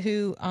somebody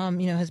who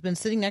has been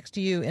sitting next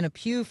to you in a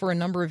pew for a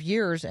number of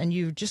years, and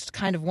you just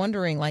kind of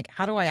wondering, like,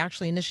 how do I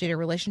actually initiate a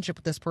relationship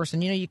with this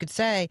person? You could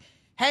say,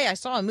 "Hey, I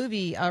saw a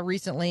movie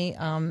recently,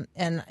 and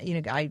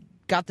I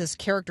got this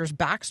character's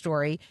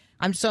backstory.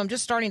 I'm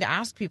just starting to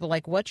ask people,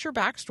 like, what's your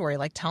backstory?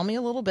 Like, tell me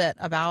a little bit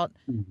about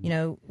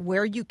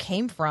where you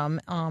came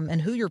from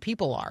and who your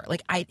people are.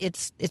 Like,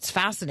 it's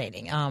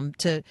fascinating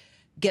to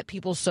get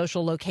people's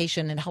social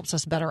location, and helps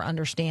us better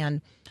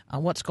understand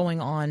what's going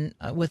on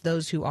with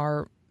those who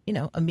are,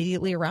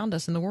 immediately around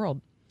us in the world.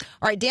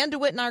 All right, Dan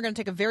DeWitt and I are going to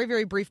take a very,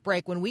 very brief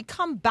break. When we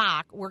come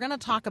back, we're going to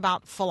talk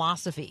about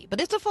philosophy,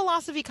 but it's a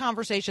philosophy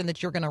conversation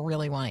that you're going to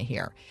really want to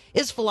hear.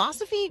 Is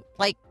philosophy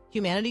like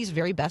humanity's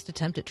very best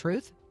attempt at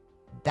truth?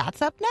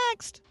 That's up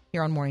next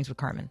here on Mornings with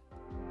Carmen.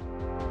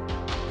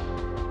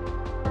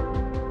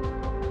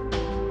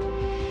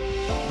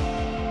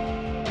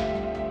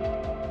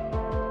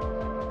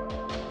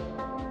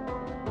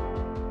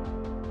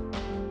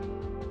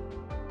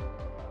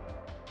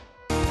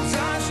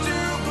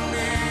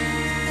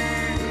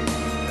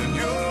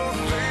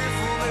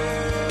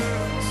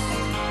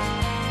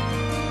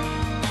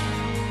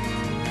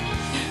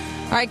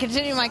 All right,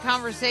 continuing my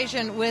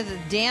conversation with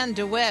Dan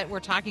DeWitt. We're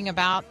talking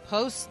about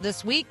posts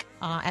this week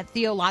at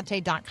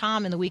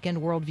theolatte.com in the Weekend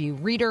Worldview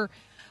Reader.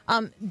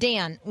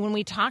 Dan, when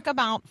we talk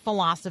about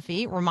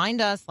philosophy, remind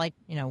us,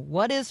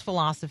 what is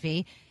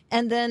philosophy?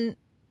 And then,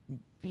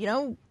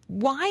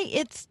 why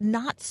it's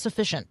not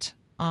sufficient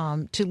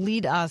to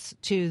lead us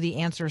to the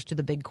answers to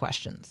the big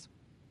questions.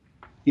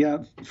 Yeah,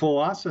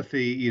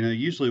 philosophy,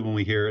 usually when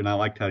we hear, and I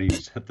liked how you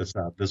set this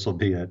up, this will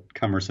be a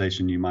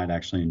conversation you might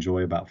actually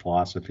enjoy about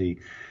philosophy,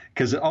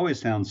 because it always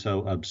sounds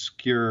so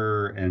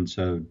obscure and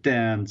so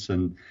dense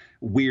and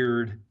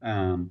weird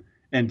and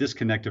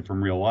disconnected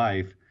from real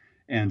life.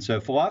 And so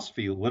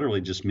philosophy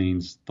literally just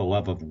means the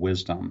love of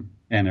wisdom.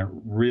 And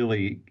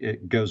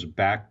it goes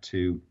back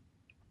to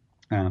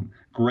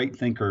great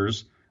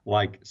thinkers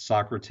like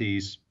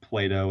Socrates,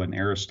 Plato, and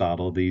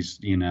Aristotle, these,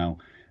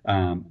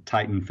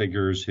 Titan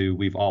figures who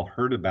we've all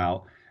heard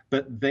about,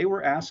 but they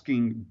were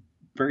asking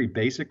very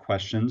basic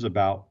questions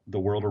about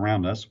the world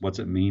around us. What's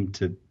it mean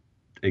to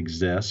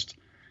exist?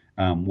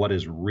 What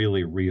is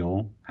really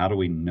real? How do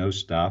we know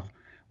stuff?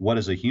 What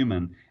is a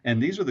human?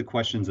 And these are the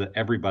questions that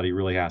everybody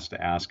really has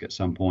to ask at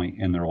some point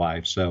in their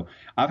life. So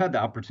I've had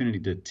the opportunity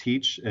to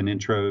teach an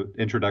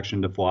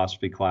introduction to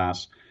philosophy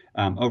class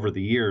over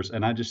the years,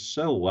 and I just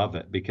so love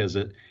it because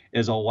it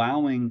is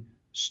allowing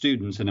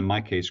students, and in my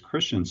case,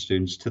 Christian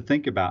students, to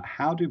think about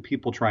how do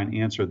people try and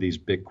answer these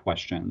big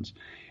questions.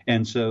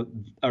 And so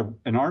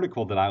an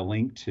article that I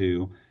linked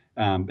to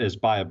is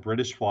by a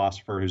British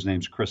philosopher whose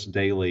name's Chris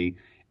Daly.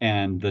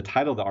 And the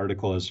title of the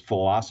article is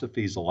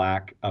Philosophy's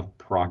Lack of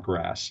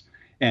Progress.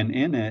 And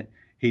in it,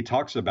 he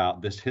talks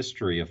about this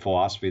history of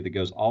philosophy that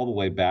goes all the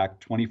way back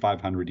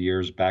 2,500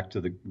 years, back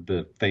to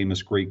the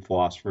famous Greek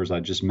philosophers I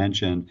just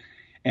mentioned.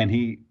 And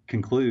he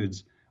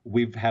concludes,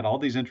 we've had all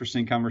these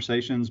interesting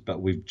conversations,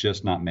 but we've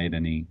just not made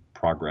any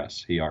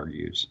progress, he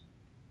argues.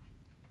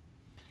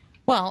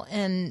 Well,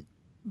 and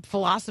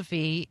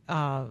philosophy,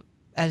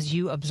 as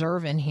you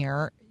observe in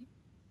here,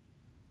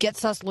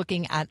 gets us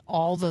looking at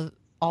all the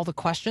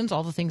questions,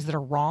 all the things that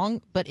are wrong,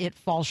 but it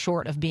falls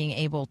short of being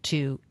able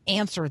to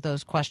answer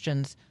those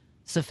questions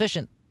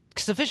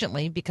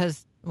sufficiently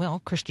because,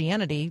 well,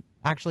 Christianity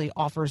actually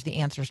offers the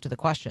answers to the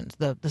questions,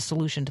 the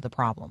solution to the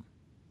problem.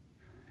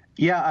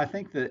 Yeah, I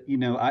think that,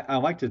 I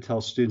like to tell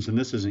students, and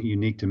this isn't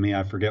unique to me,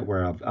 I forget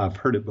where I've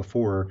heard it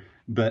before,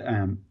 but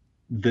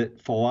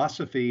that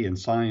philosophy and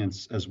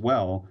science as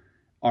well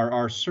are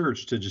our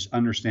search to just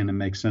understand and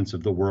make sense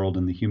of the world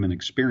and the human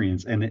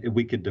experience. And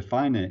we could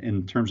define it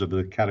in terms of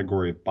the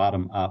category of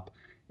bottom-up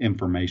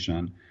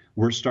information.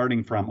 We're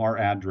starting from our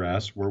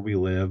address, where we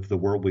live, the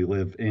world we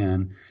live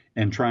in,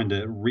 and trying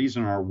to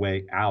reason our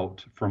way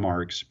out from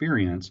our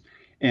experience.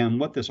 And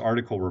what this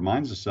article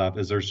reminds us of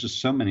is there's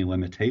just so many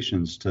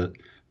limitations to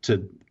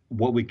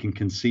what we can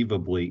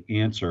conceivably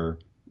answer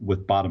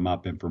with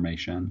bottom-up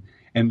information.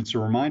 And it's a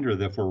reminder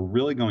that if we're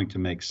really going to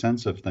make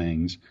sense of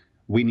things,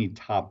 we need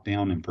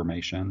top-down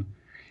information.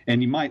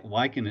 And you might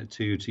liken it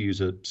to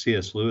use a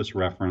C.S. Lewis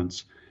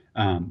reference,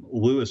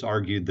 Lewis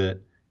argued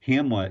that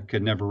Hamlet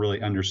could never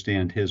really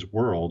understand his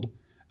world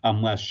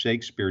unless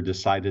Shakespeare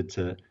decided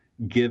to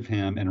give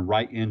him and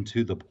write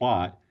into the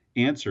plot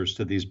answers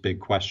to these big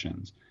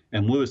questions.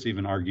 And Lewis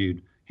even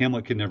argued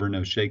Hamlet could never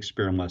know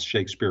Shakespeare unless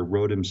Shakespeare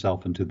wrote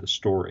himself into the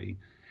story.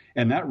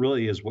 And that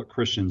really is what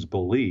Christians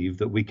believe,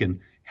 that we can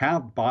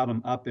have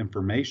bottom-up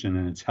information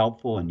and it's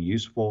helpful and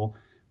useful.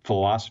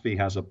 Philosophy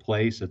has a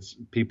place. It's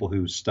people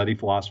who study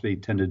philosophy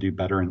tend to do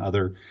better in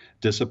other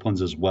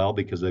disciplines as well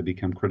because they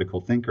become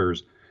critical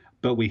thinkers.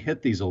 But we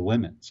hit these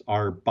limits.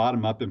 Our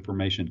bottom-up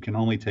information can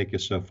only take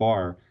us so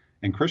far.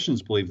 And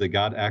Christians believe that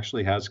God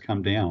actually has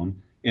come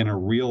down in a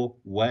real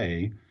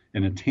way,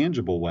 in a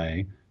tangible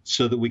way,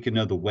 so that we can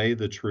know the way,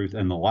 the truth,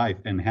 and the life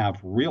and have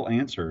real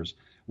answers.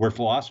 Where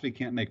philosophy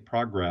can't make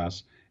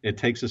progress, it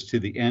takes us to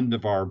the end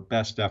of our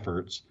best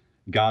efforts.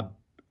 God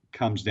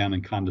comes down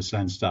and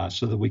condescends to us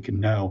so that we can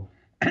know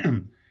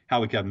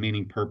how we can have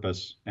meaning,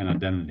 purpose, and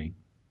identity.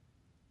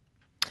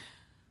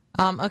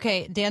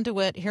 Okay, Dan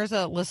DeWitt, here's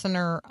a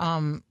listener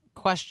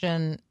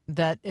question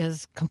that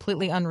is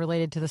completely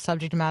unrelated to the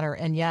subject matter,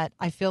 and yet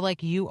I feel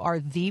like you are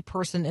the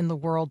person in the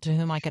world to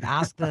whom I could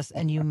ask this,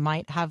 and you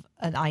might have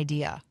an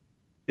idea.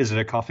 Is it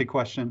a coffee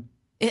question?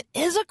 It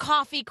is a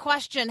coffee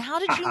question. How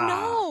did you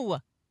know?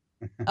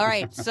 All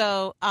right,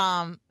 so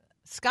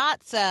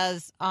Scott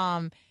says,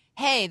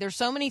 hey, there's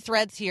so many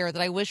threads here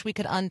that I wish we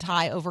could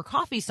untie over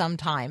coffee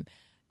sometime.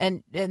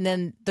 And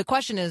then the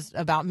question is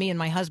about me and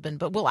my husband,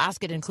 but we'll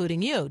ask it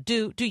including you.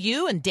 Do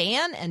you and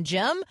Dan and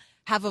Jim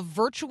have a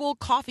virtual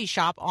coffee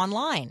shop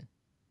online?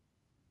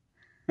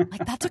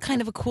 Like, that's a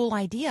kind of a cool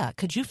idea.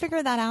 Could you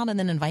figure that out and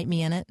then invite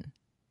me in it?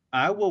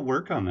 I will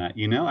work on that.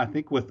 I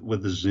think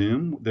with the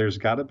Zoom, there's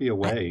got to be a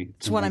way.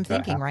 That's what I'm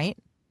thinking, right?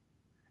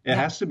 It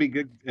has to be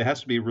good. It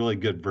has to be really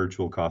good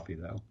virtual coffee,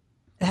 though.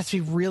 It has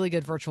to be really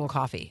good virtual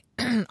coffee.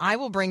 I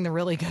will bring the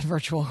really good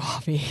virtual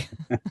coffee.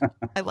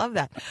 I love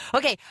that.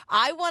 Okay,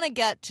 I want to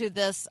get to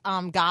this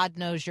God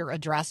Knows Your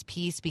Address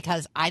piece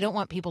because I don't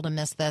want people to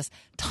miss this.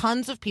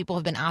 Tons of people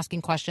have been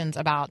asking questions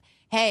about,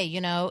 hey,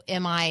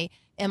 am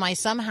I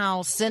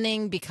somehow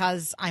sinning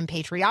because I'm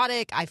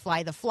patriotic? I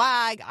fly the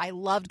flag. I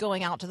loved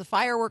going out to the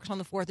fireworks on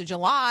the 4th of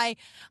July.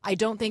 I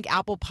don't think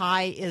apple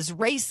pie is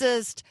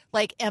racist.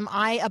 Like, am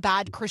I a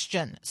bad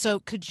Christian? So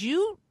could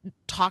you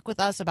talk with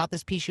us about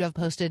this piece you have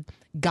posted,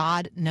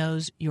 God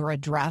Knows Your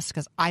Address?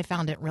 Because I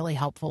found it really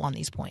helpful on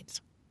these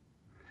points.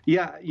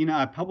 Yeah,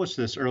 I published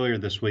this earlier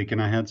this week,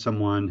 and I had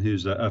someone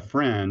who's a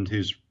friend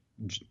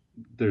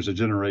there's a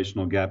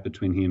generational gap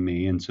between he and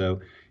me. And so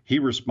he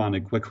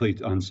responded quickly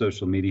on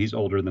social media. He's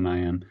older than I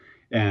am.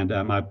 And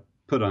I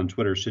put on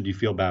Twitter, should you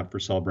feel bad for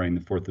celebrating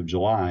the 4th of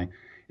July?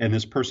 And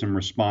this person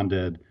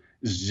responded,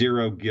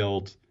 zero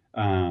guilt,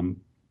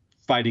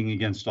 fighting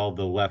against all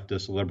the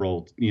leftist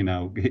liberal,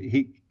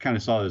 he kind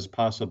of saw it as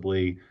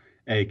possibly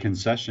a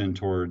concession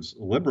towards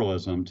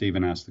liberalism to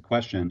even ask the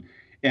question.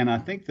 And I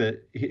think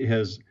that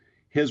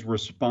his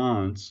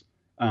response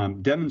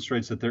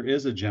demonstrates that there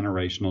is a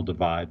generational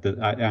divide.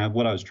 That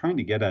what I was trying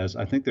to get at is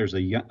I think there's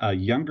a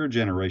younger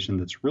generation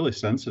that's really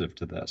sensitive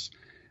to this.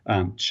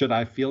 Should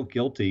I feel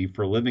guilty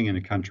for living in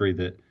a country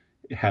that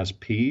has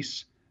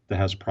peace, that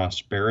has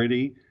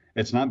prosperity?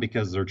 It's not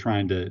because they're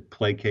trying to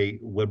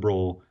placate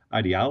liberal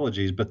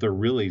ideologies, but they're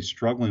really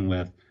struggling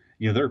with,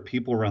 there are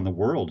people around the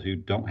world who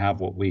don't have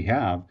what we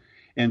have.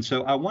 And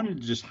so I wanted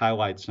to just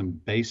highlight some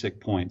basic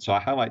points. So I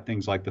highlight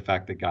things like the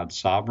fact that God's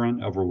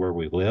sovereign over where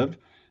we live.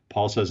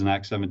 Paul says in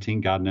Acts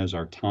 17, God knows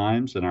our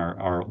times and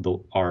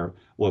our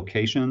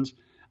locations.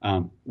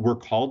 We're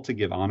called to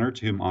give honor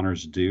to whom honor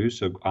is due.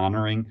 So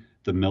honoring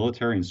the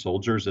military and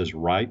soldiers is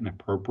right and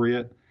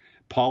appropriate.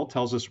 Paul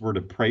tells us we're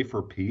to pray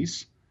for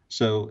peace.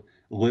 So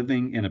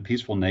living in a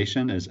peaceful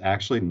nation is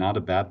actually not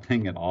a bad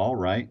thing at all,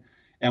 right?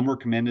 And we're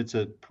commanded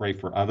to pray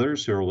for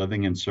others who are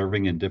living and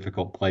serving in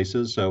difficult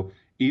places. So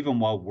even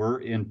while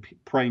we're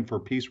praying for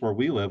peace where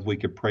we live, we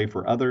could pray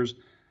for others.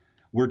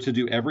 We're to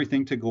do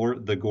everything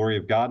to the glory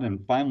of God.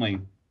 And finally,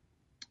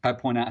 I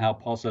point out how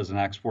Paul says in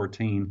Acts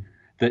 14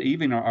 that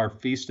even our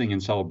feasting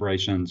and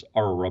celebrations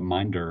are a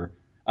reminder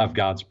of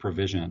God's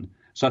provision.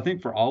 So I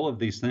think for all of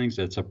these things,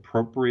 it's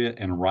appropriate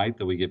and right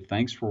that we give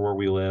thanks for where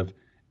we live,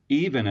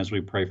 even as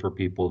we pray for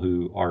people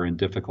who are in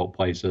difficult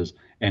places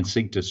and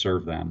seek to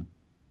serve them.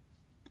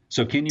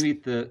 So can you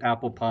eat the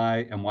apple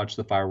pie and watch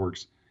the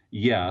fireworks?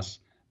 Yes.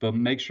 But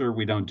make sure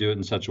we don't do it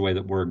in such a way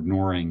that we're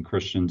ignoring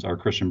Christians, our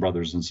Christian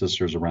brothers and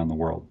sisters around the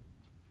world.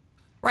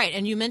 Right.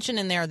 And you mentioned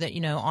in there that,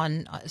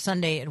 on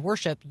Sunday at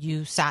worship,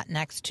 you sat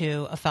next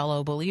to a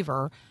fellow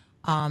believer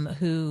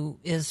who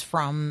is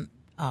from,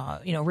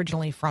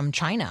 originally from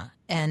China.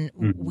 And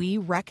we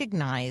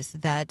recognize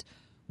that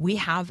we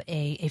have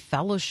a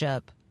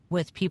fellowship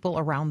with people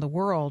around the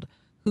world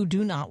who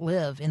do not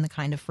live in the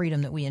kind of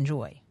freedom that we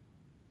enjoy.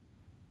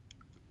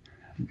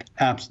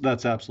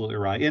 That's absolutely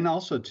right. And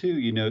also,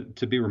 too,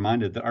 to be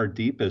reminded that our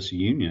deepest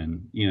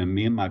union,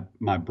 me and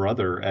my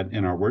brother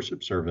in our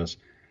worship service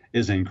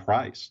is in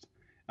Christ.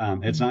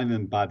 It's not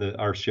even by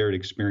our shared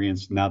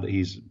experience now that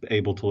he's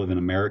able to live in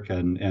America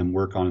and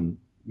work on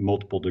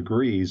multiple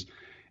degrees.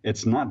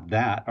 It's not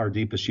that. Our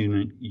deepest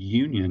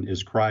union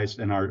is Christ,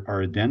 and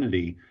our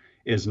identity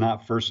is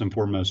not first and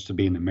foremost to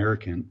be an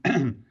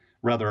American.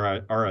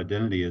 Rather, our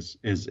identity is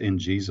in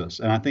Jesus.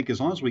 And I think as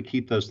long as we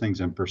keep those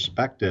things in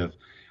perspective,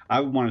 I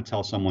would want to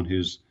tell someone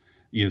who's,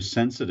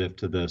 sensitive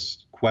to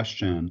this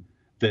question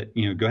that,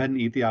 go ahead and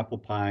eat the apple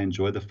pie,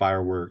 enjoy the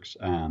fireworks,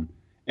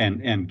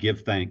 and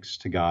give thanks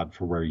to God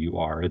for where you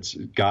are.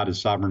 God is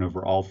sovereign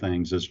over all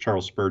things. As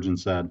Charles Spurgeon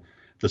said,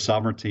 the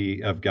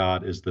sovereignty of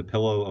God is the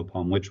pillow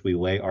upon which we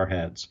lay our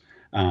heads.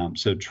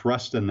 So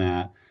trust in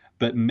that,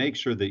 but make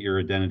sure that your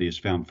identity is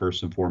found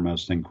first and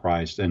foremost in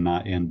Christ and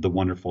not in the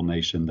wonderful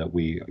nation that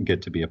we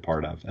get to be a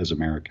part of as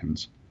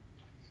Americans.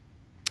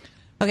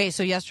 Okay,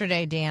 so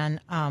yesterday, Dan,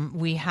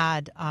 we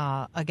had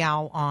a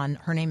gal on.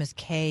 Her name is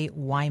Kay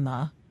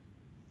Wyma,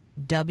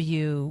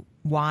 W-Y-M-A.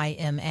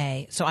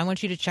 So I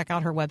want you to check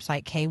out her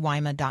website,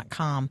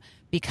 kaywyma.com,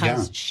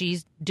 because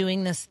she's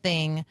doing this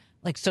thing.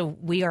 So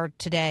we are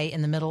today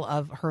in the middle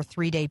of her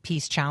 3-day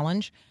peace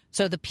challenge.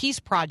 So the Peace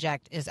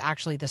Project is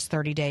actually this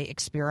 30-day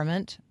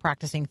experiment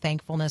practicing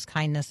thankfulness,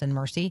 kindness, and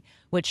mercy,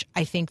 which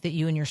I think that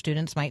you and your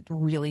students might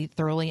really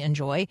thoroughly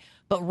enjoy.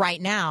 But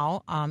right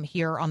now,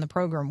 here on the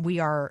program,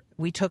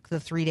 we took the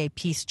 3-day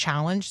Peace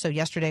Challenge. So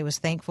yesterday was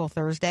Thankful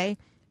Thursday,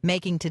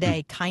 making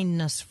today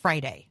Kindness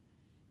Friday,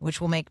 which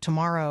will make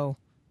tomorrow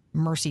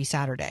Mercy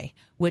Saturday,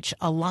 which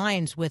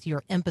aligns with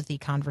your empathy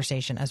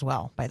conversation as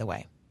well, by the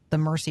way. The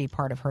mercy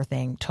part of her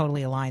thing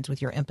totally aligns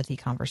with your empathy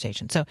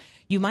conversation. So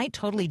you might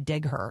totally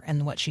dig her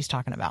and what she's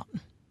talking about.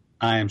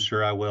 I am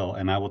sure I will,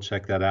 and I will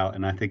check that out.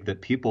 And I think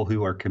that people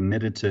who are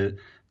committed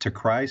to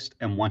Christ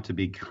and want to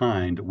be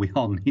kind, we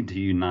all need to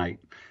unite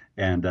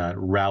and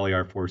rally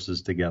our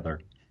forces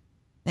together.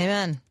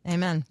 Amen.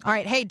 Amen. All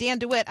right. Hey, Dan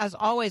DeWitt, as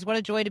always, what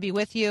a joy to be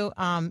with you.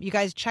 You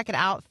guys check it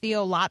out,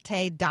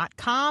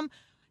 theolatte.com.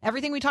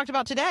 Everything we talked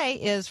about today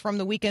is from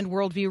the Weekend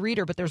Worldview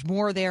Reader, but there's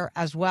more there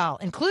as well,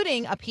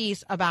 including a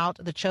piece about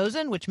The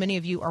Chosen, which many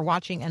of you are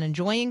watching and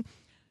enjoying,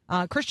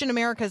 Christian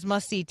America's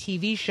must-see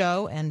TV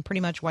show, and pretty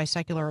much why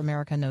secular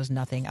America knows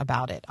nothing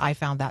about it. I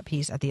found that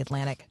piece at The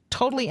Atlantic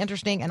totally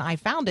interesting, and I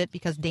found it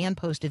because Dan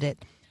posted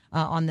it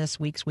on this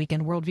week's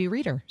Weekend Worldview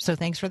Reader. So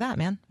thanks for that,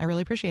 man. I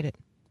really appreciate it.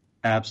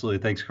 Absolutely.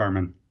 Thanks,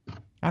 Carmen.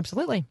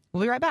 Absolutely.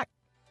 We'll be right back.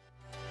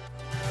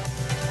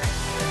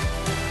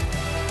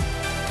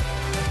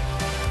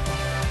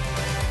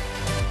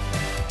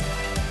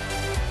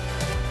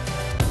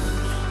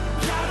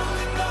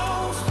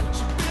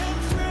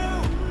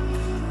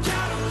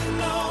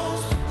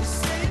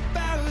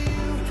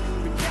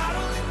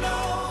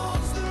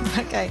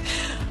 Okay.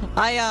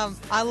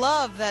 I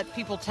love that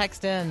people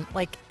text in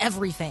like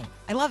everything.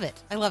 I love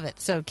it. I love it.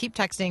 So keep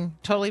texting.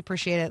 Totally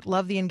appreciate it.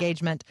 Love the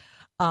engagement.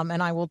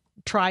 And I will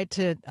try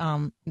to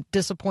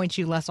disappoint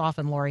you less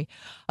often, Lori.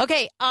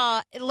 Okay,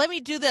 let me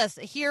do this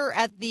here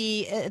at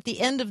the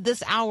end of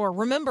this hour.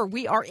 Remember,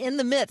 we are in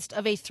the midst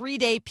of a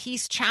 3-day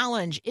peace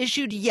challenge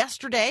issued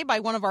yesterday by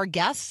one of our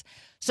guests.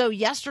 So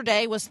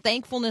yesterday was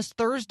Thankfulness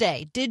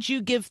Thursday. Did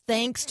you give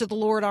thanks to the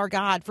Lord our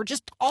God for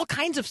just all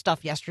kinds of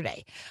stuff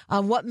yesterday?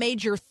 What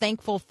made your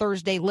Thankful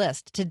Thursday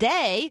list?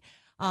 Today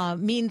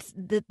means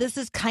that this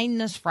is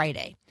Kindness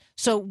Friday.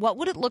 So what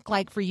would it look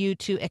like for you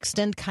to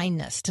extend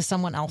kindness to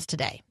someone else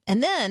today?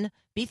 And then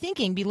be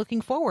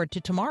looking forward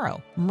to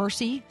tomorrow,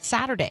 Mercy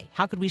Saturday.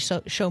 How could we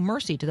show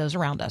mercy to those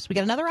around us? We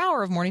got another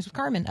hour of Mornings with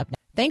Carmen up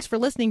next. Thanks for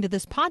listening to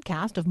this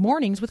podcast of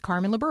Mornings with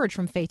Carmen LaBerge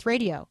from Faith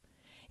Radio.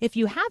 If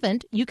you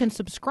haven't, you can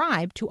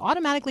subscribe to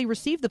automatically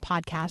receive the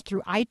podcast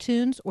through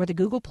iTunes or the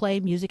Google Play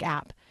Music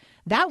app.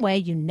 That way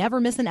you never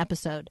miss an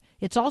episode.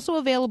 It's also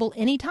available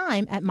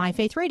anytime at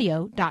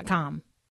myfaithradio.com.